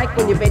on the mic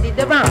when you're ready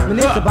to rhyme. When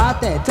it's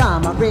about that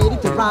time, I'm ready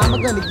to rhyme.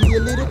 I'm gonna give you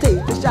a little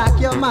taste to shock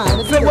your mind.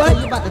 I'll tell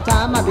you about the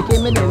time I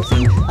became an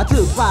MC. I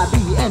took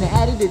 5B and I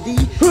added a D.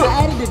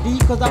 I added a D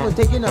cause I was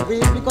taking a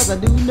risk because I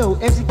do know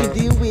MC can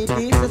deal with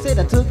this. I said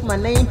I took my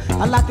name,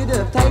 I locked it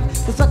up tight.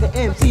 The sucker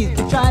MCs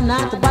can try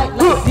not to bite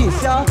like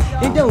this, y'all.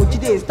 And don't you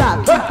dare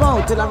stop, keep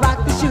on till I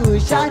rock the shoe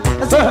shine.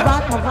 I said I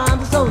rock my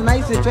rhymes are so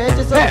nice and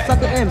treasure. So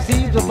sucker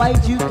MCs will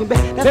bite you can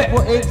bet. That's a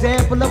poor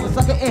example of a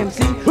sucker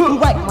MC who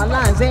write my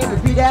lines and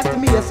repeat after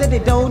me. I said they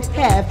don't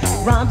have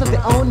rhymes of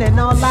their own and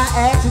all I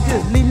ask is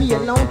just leave me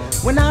alone.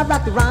 When I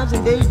rock the rhymes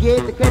and they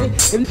get the credit.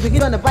 If you're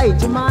gonna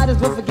bite, you might as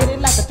well forget it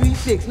like a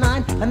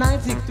 369, a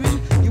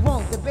 963. You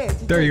want the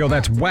best. There you go.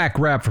 That's Whack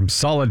Rap from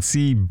Solid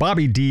C,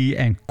 Bobby D,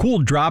 and Cool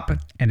Drop.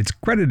 And it's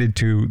credited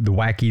to the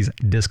Wackies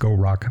Disco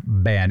Rock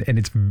Band. And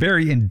it's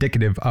very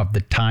indicative of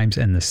the times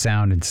and the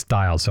sound and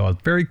style. So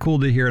it's very cool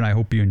to hear, and I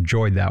hope you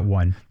enjoyed that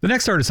one. The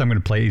next artist I'm going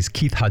to play is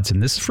Keith Hudson.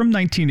 This is from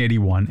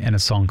 1981 and a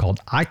song called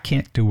I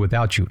Can't Do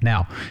Without You.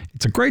 Now,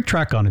 it's a great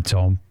track on its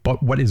own,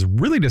 but what is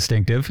really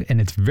distinctive,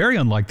 and it's very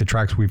unlike the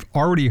tracks we've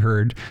already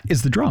heard,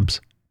 is the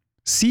drums.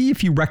 See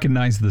if you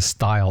recognize the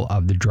style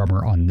of the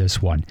drummer on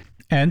this one.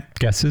 And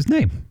guess his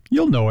name.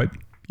 You'll know it.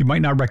 You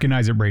might not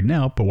recognize it right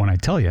now, but when I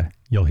tell you,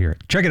 you'll hear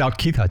it. Check it out,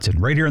 Keith Hudson,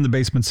 right here in the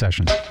Basement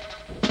Sessions.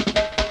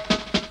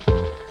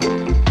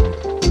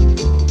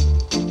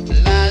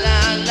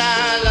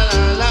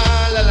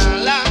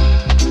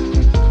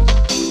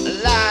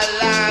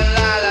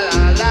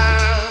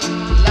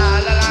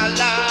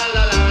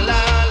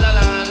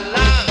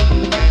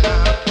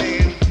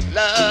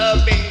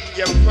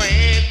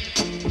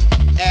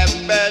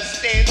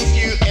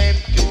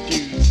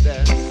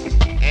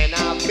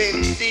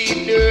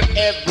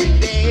 Every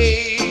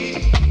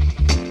day,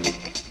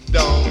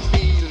 don't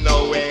feel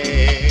no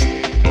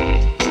way,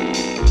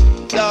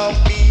 don't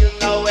feel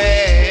no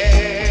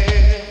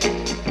way,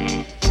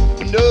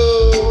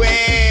 no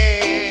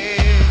way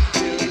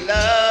to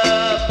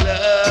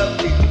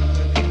love you,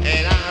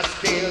 and I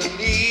still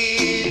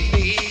need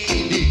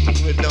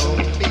you,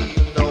 don't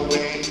feel no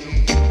way,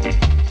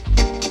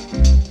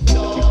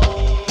 no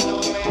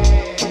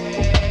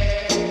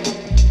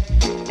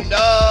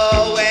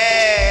way.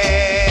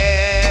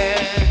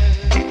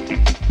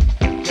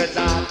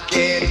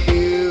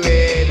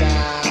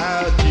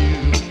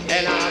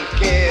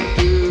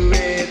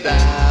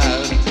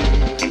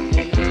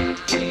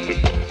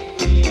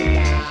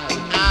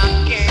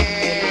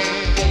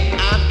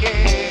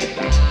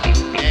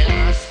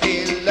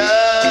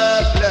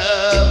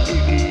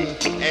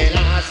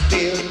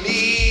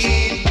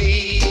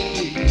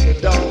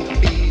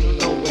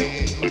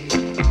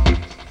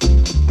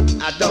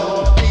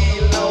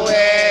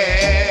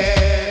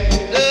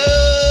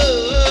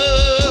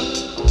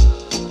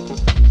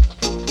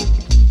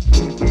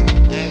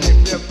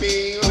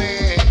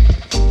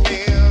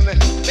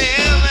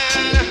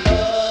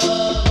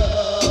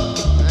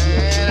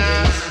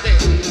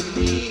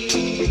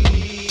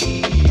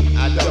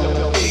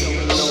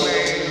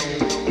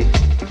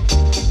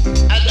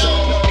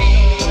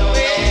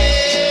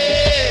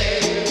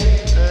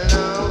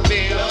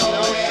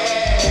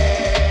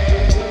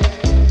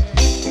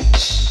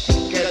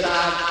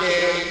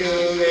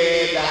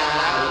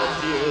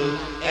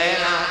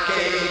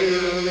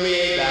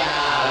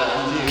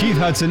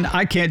 Hudson,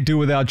 I Can't Do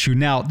Without You.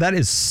 Now, that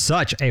is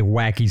such a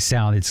wacky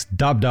sound. It's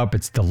dubbed up,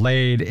 it's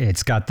delayed,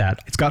 it's got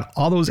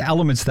all those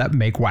elements that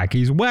make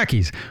wackies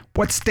wackies.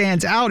 What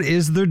stands out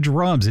is the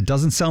drums. It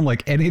doesn't sound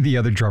like any of the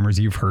other drummers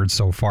you've heard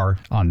so far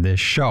on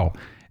this show.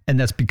 And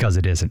that's because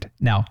it isn't.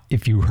 Now,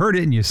 if you heard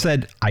it and you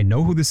said, I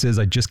know who this is,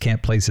 I just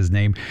can't place his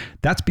name,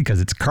 that's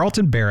because it's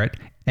Carlton Barrett,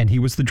 and he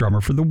was the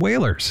drummer for the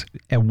Wailers.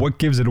 And what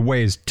gives it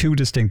away is two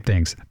distinct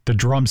things. The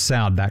drum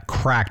sound, that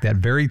crack, that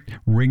very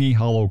ringy,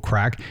 hollow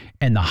crack,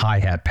 and the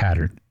hi-hat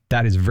pattern.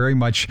 That is very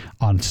much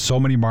on so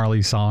many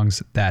Marley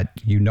songs that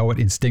you know it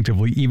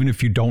instinctively. Even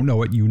if you don't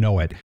know it, you know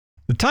it.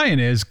 The tie-in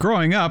is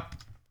growing up,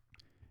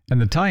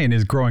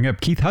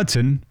 Keith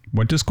Hudson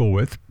went to school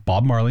with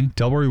Bob Marley,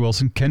 Delroy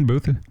Wilson, Ken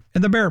Booth,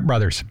 and the Barrett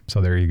brothers.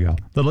 So there you go.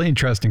 Little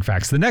interesting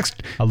facts. The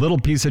next, a little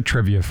piece of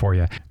trivia for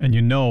you. And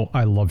you know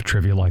I love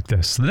trivia like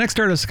this. The next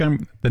artist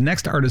I'm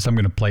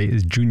going to play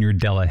is Junior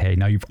Delahaye.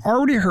 Now, you've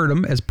already heard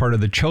him as part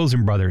of the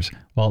Chosen Brothers.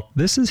 Well,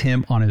 this is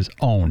him on his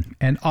own.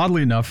 And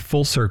oddly enough,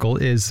 full circle,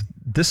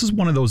 this is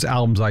one of those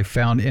albums I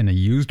found in a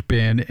used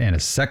bin in a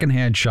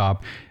secondhand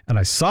shop. And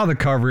I saw the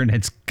cover, and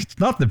it's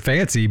nothing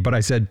fancy, but I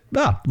said,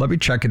 let me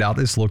check it out.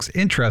 This looks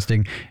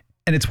interesting.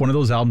 And it's one of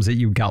those albums that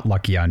you got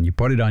lucky on. You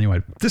put it on, you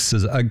went, this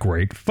is a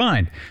great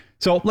find.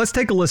 So let's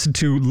take a listen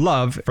to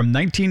Love from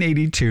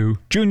 1982,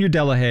 Junior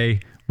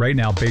Delahaye, right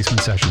now,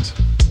 Basement Sessions.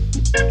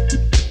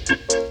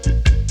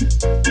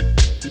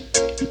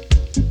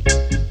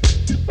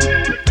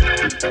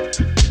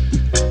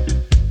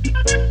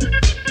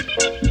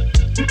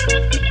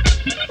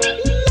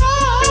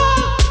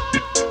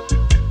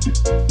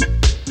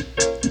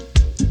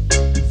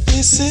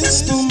 This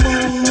is the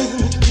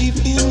moment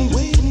we've been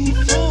waiting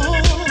for.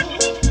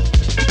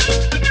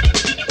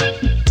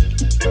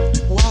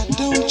 Why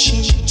don't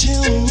you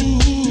tell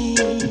me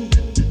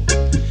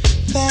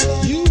that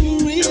you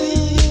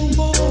really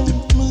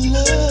want my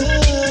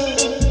love?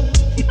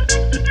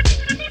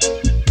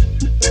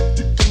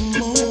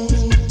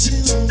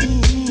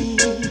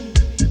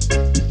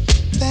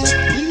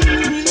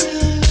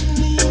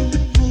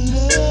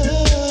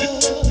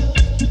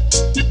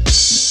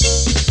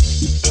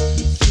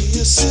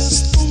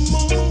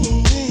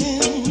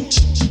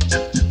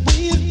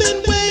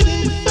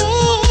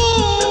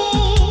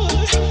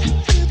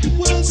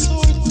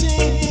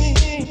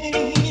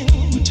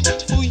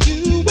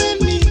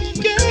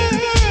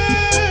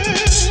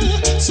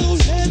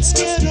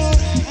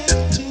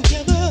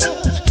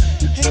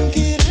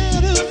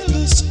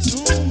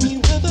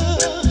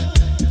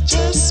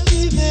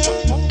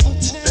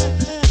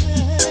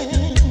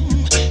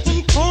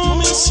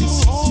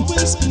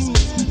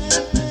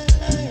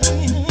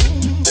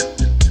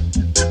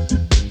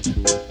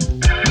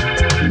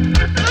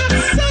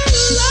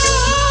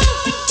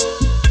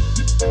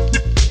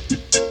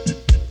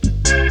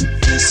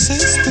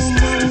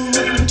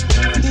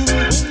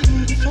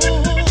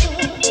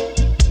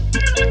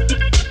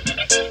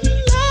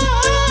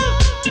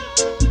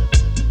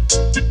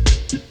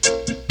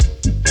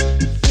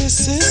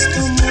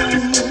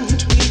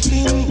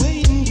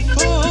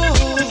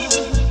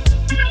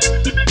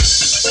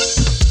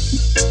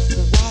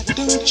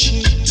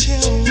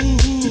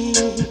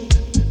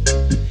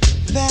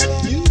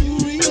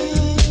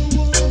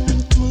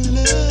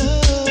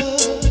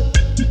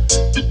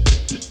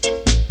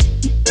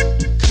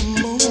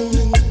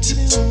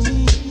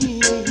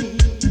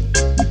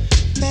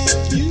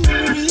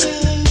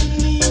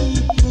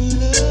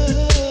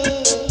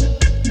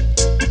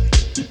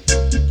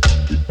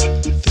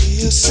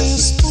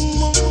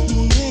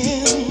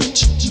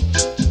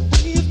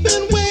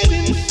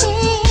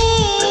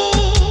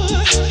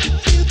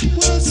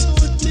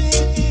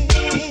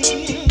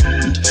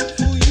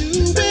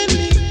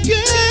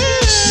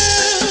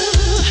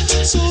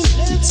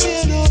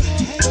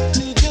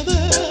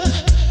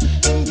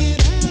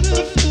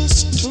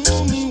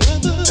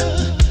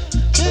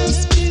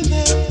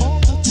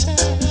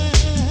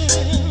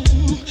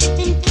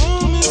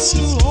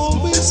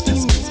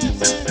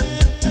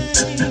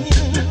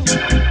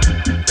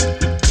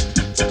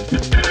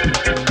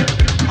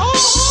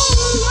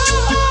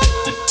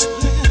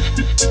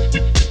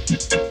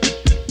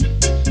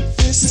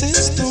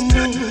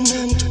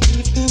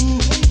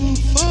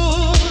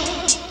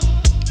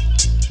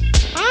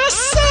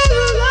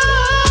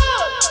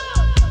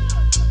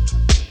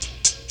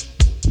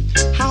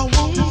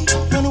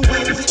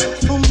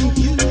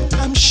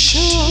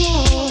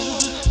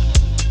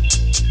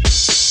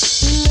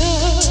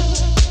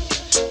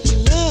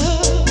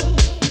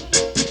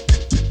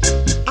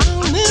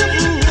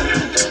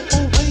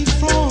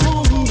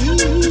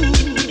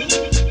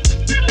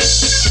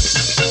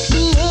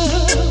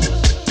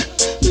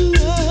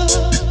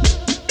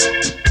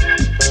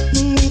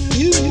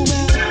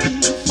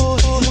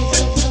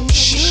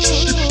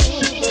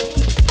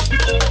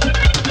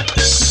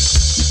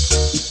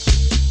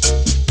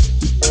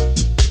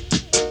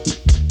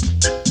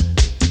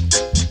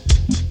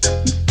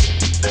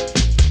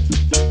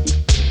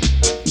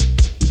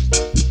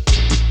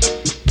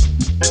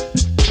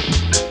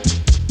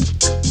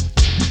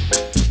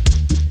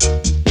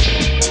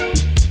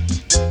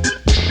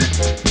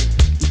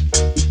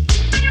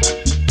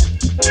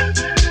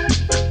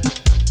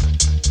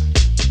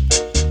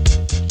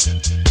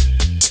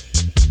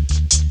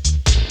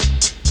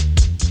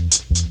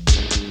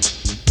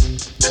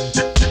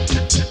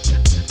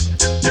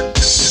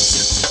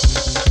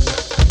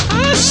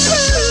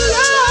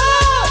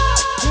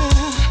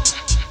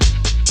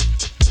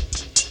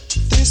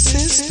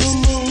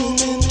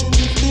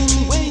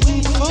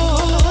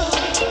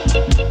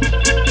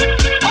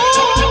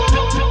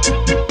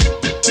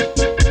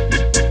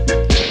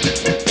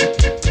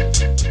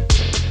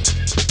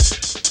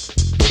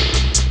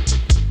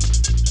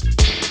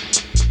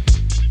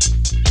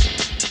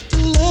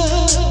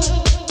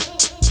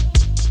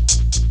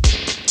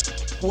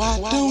 Why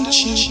don't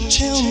you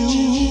tell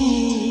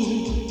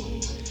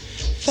me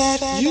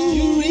that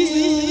you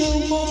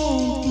really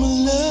want my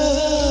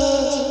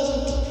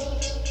love?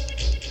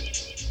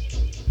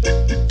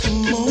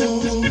 Come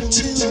on and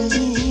tell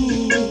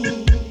me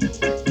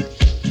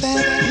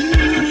that you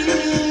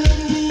really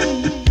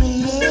need my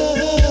love.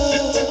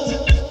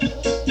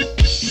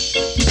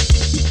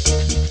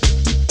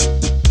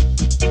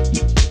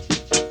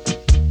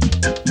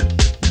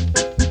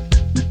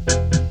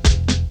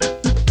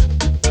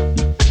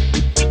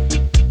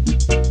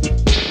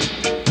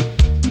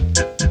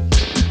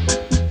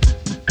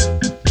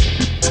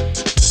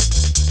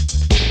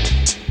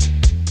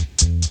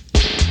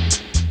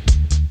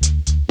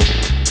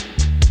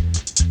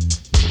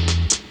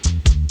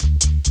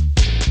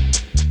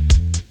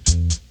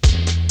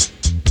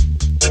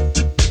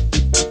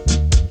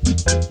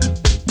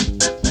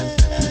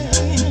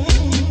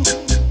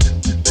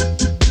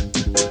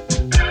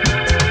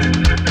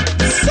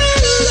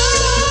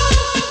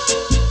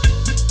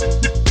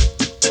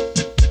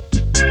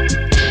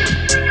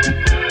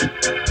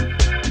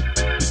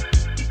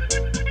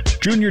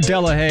 Junior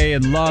Delahaye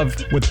in Love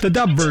with the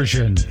dub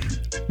version.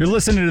 You're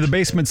listening to the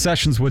Basement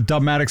Sessions with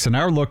Dubmatix and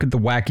our look at the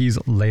Wackies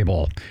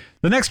label.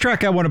 The next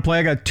track I want to play,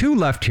 I got two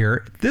left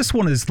here. This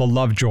one is the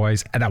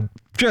Lovejoys and a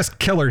just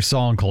killer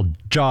song called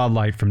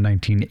Jawlight from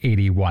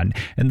 1981.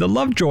 And the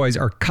Lovejoys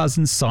are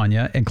cousins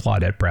Sonia and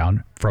Claudette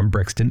Brown from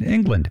Brixton,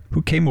 England,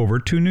 who came over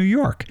to New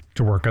York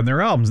to work on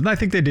their albums. And I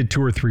think they did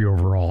 2 or 3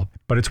 overall.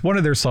 But it's one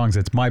of their songs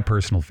that's my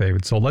personal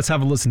favorite. So let's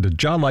have a listen to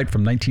Jawlight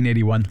from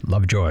 1981,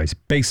 Lovejoys,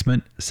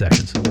 Basement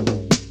Sessions.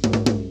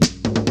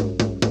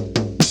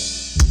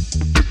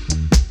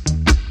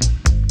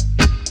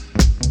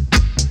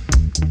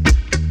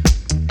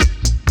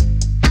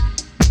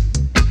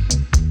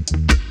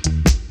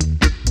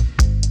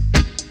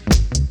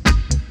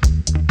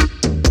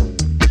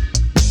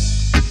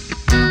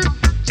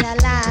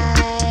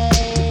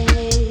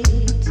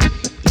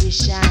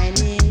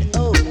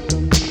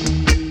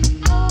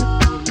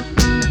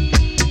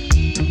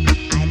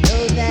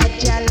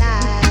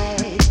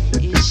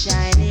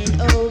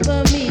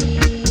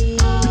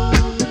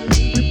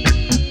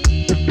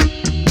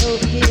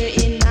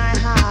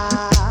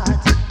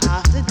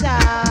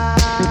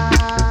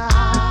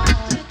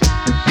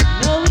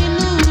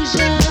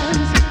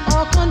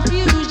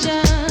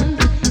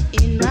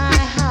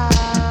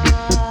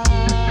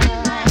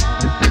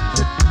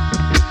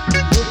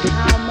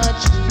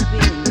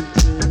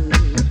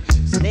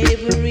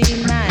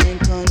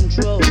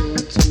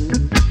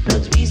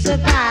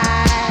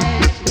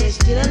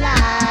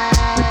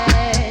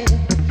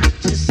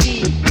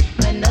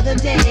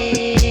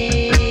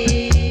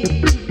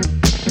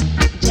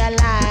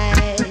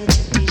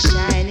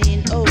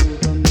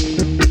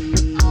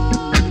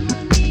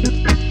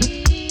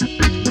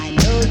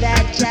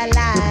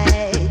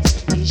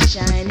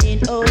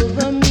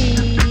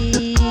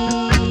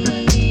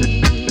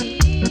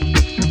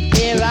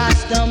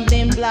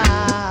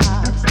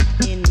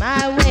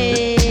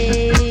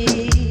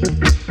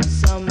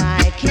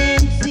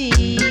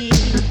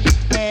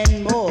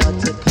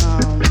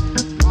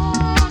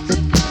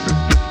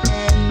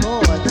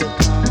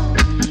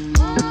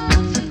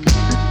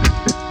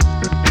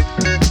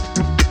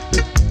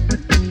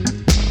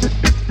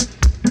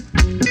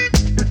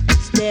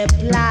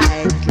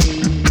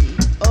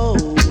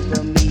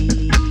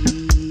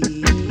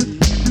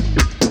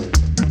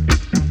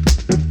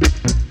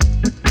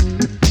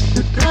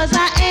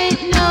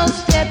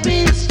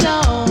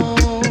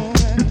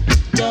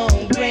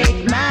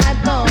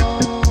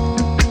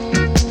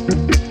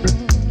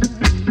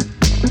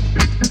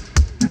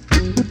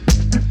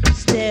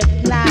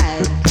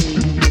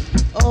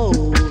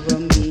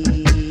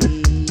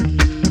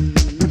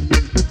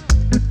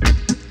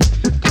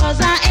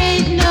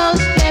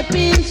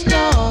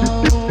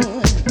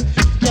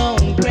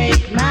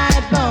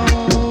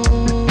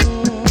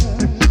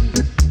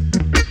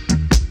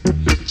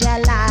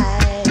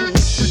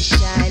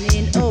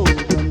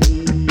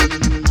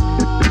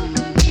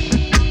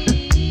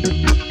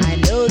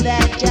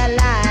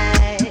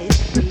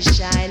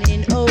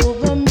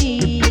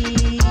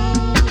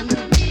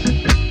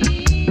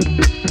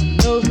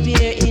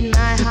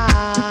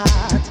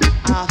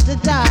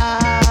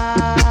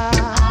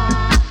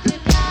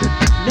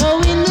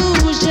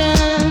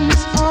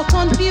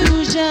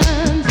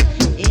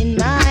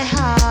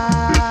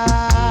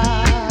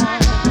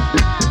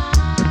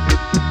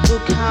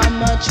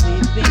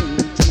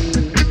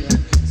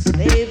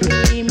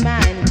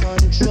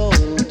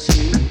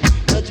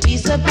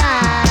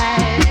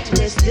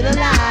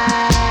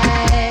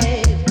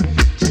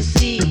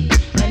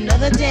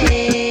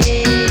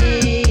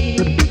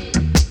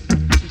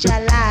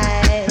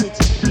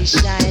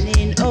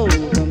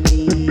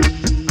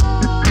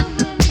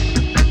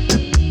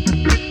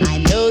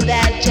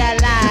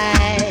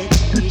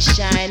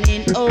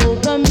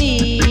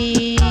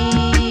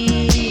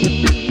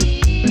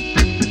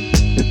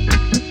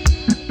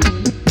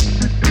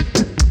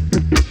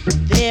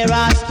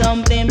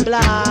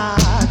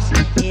 blocks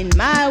in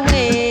my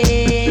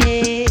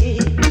way.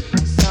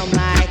 Some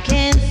I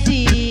can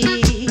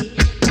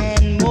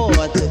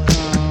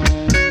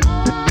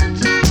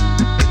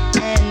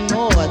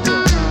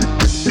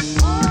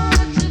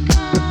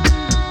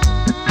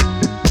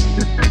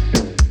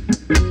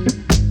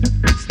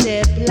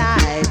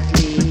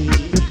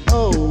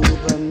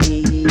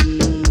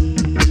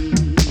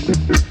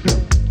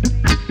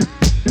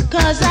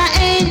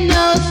ain't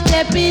no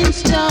stepping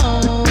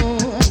stone.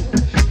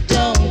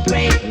 Don't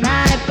break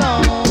my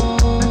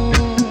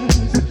bones.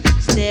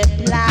 Step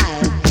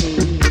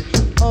lightly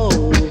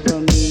over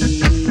me.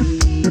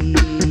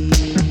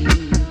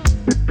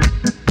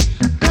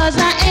 'Cause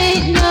I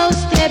ain't no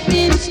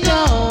stepping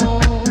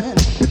stone.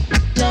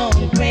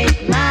 Don't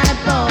break my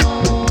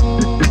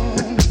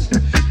bones.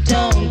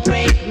 Don't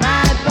break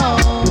my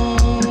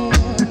bones.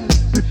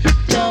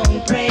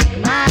 Don't break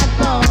my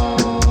bones.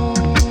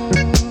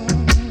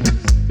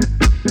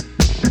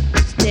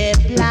 Step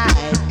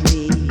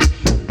lightly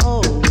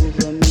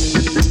over me.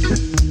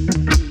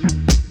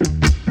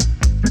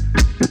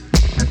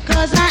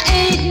 'Cause I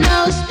ain't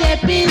no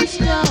stepping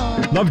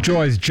stone.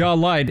 Lovejoy's Jah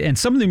Light, and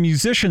some of the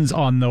musicians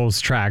on those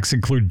tracks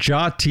include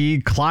Jah T,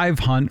 Clive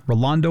Hunt,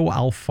 Rolando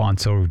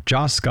Alfonso,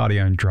 Josh Scotty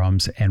on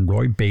drums, and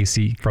Roy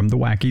Basie from the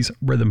Wackies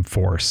Rhythm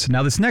Force.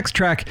 Now this next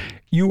track,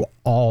 you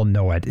all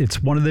know it.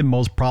 It's one of the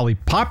most probably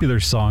popular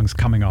songs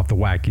coming off the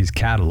Wackies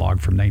catalog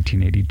from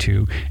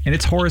 1982, and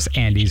it's Horace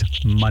Andy's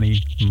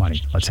Money,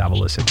 Money. Let's have a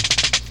listen.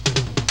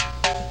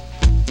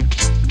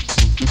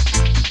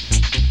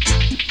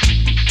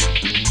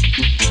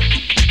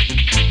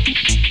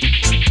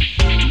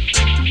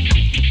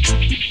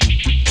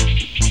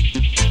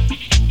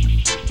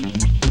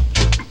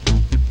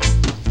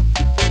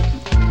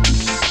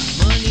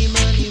 Money,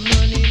 money,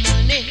 money,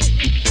 money,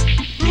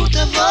 root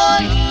of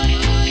all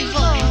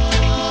evil.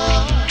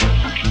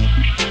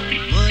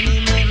 Money,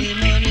 money,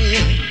 money,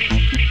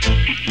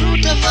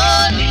 root of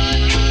all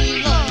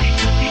evil.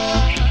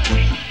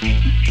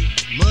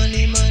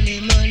 Money, money,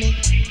 money,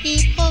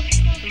 people,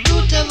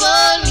 root of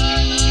all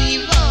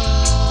evil.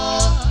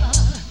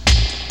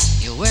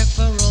 You work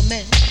for a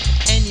man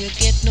and you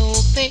get no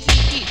pay.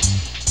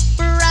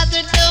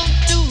 Brother, don't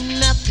do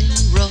nothing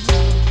wrong.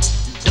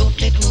 Don't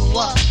let no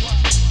one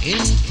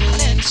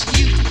influence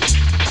you.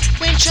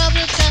 When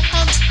trouble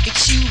comes,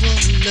 it's you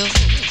alone.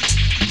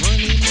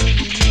 Money,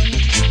 money,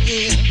 money,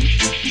 yeah,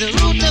 the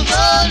root of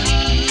all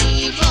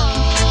evil.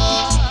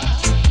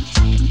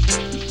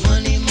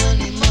 Money,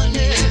 money,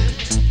 money,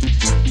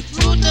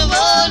 root of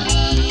all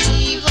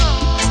evil.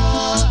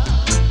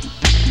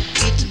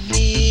 It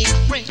make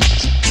friends,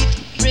 it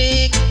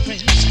break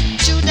friends.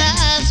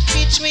 Judas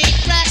betray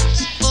Christ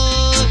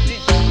for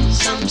it.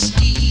 Some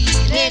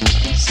steal it,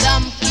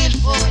 some kill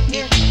for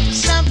it,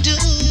 some do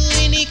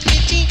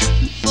iniquity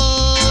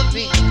for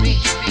it.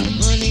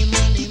 Money,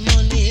 money,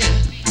 money,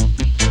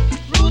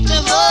 root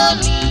of all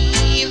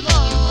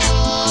evil.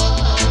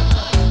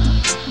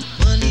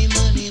 Money,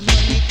 money,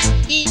 money,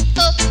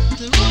 evil,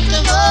 the root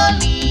of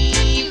all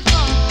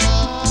evil.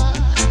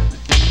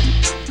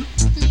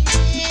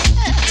 Yeah.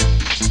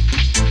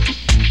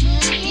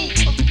 Money,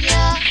 oh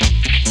yeah.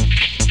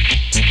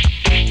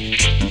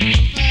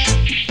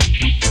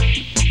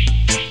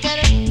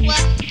 Gotta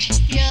watch,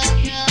 yeah,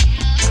 yeah.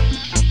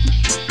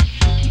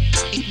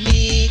 It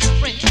make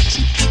friends,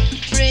 it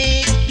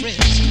break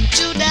friends.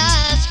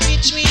 Judas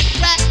between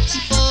Christ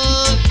for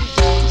it.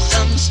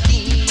 Some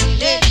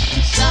steal it,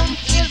 some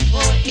kill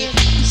for it,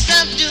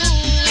 some do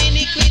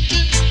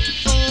iniquity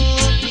for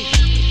it.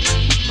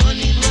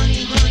 Money,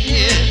 money,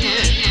 money,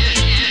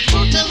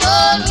 root of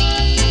all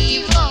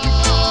evil.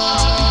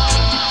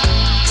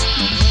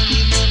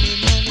 Money, money,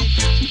 money,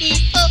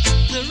 evil,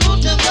 the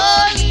root of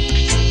all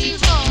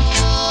evil.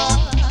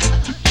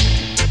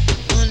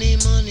 Money,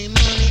 money,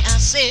 money, I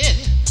said,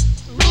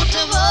 root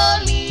of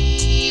all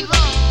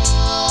evil.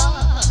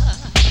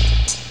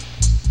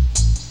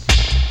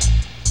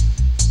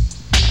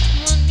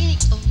 Money,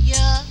 oh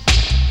yeah.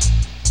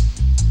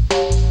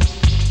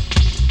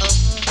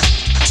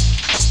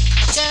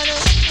 Gotta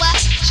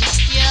watch it,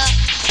 yeah.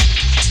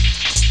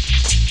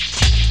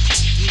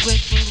 You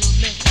work for a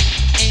man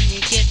and you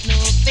get no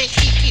pay.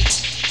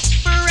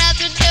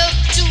 Brother, don't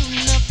do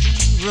nothing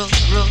wrong,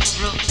 wrong,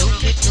 wrong. Don't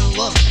let no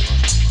one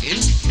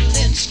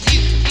influence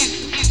you.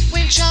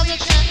 When trouble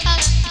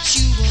comes,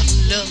 you want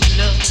love,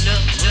 love,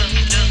 love,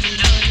 money, money,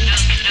 money.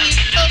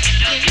 People,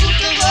 the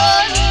root of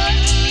all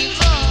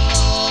evil.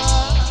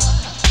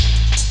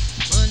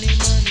 Money,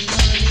 money,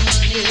 money,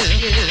 money,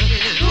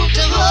 root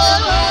of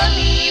all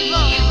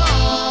evil.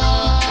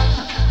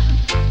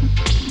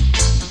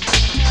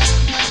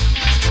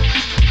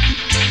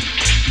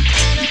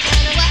 Gotta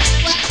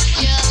watch,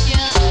 yeah,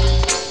 yeah.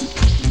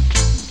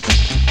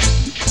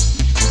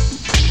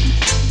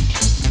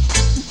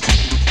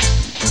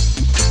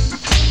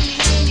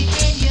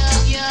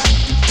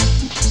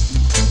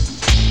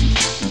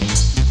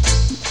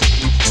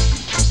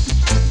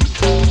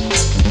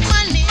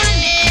 Money,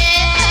 money,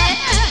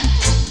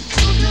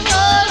 root of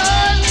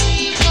all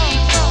evil.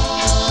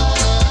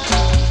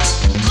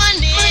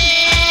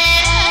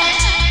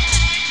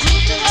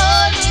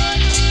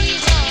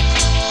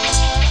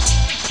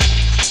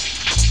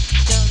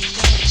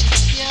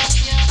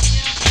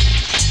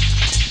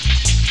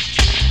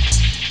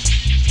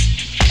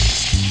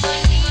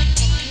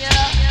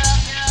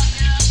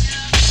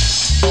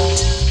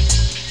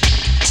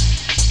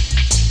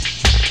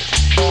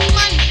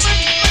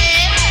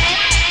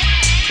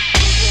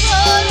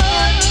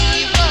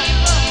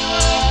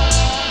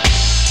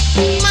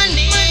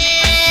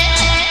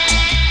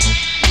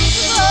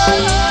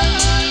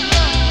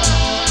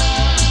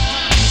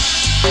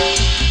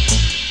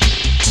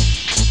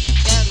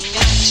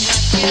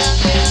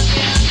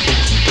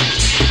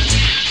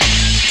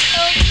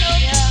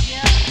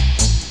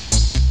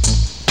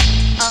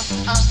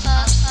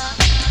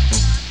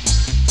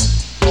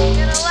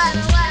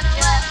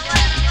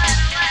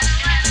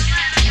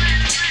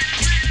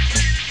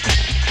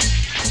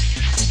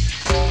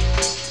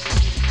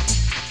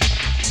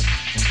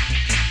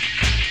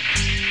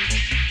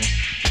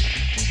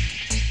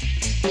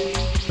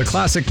 The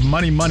classic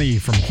Money Money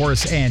from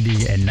Horace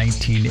Andy in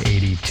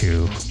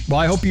 1982. Well,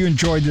 I hope you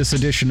enjoyed this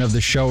edition of the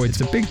show.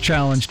 It's a big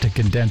challenge to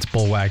condense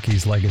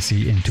Bullwacky's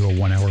legacy into a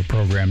 1-hour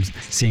program,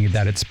 seeing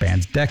that it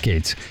spans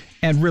decades.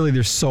 And really,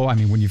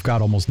 when you've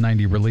got almost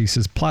 90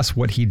 releases, plus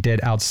what he did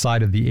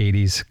outside of the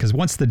 80s, because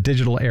once the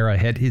digital era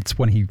hit, it's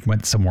when he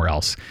went somewhere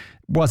else.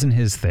 Wasn't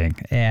his thing.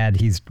 And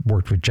he's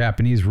worked with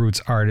Japanese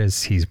roots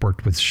artists. He's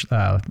worked with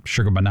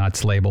Sugar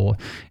Manat's label,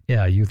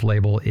 youth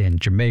label in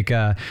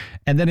Jamaica.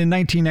 And then in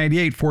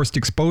 1998, Forced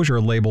Exposure,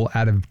 a label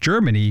out of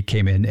Germany,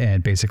 came in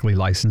and basically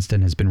licensed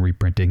and has been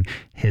reprinting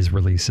his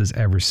releases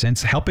ever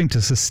since, helping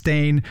to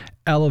sustain,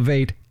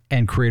 elevate,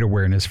 and create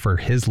awareness for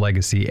his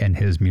legacy and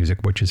his music,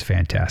 which is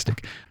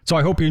fantastic. So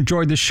I hope you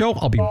enjoyed this show.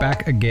 I'll be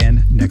back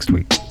again next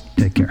week.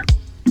 Take care.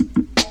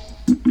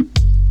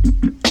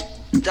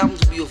 That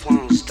was a beautiful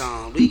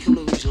understand. We can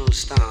lose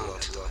understand.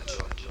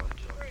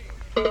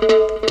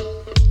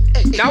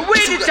 Now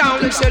wait it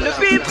down and tell the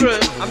people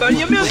about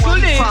your musical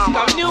names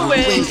of new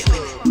ways.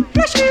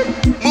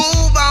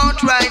 Move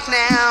out right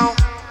now.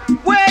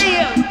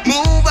 Where?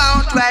 Move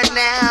out right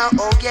now.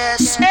 Oh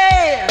yes.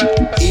 Hey.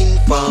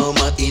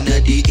 Informer in the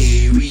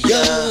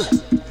area.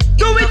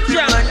 Do it,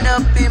 John. Run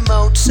up in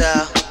mouth,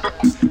 sir.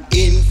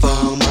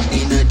 Informer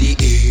in the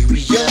area.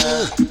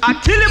 I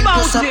tell him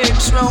about it.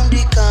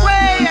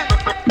 Where?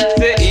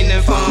 The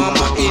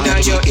informer in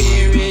your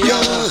area.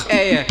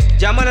 Hey,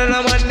 Jaman and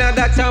a man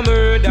that's a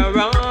murderer.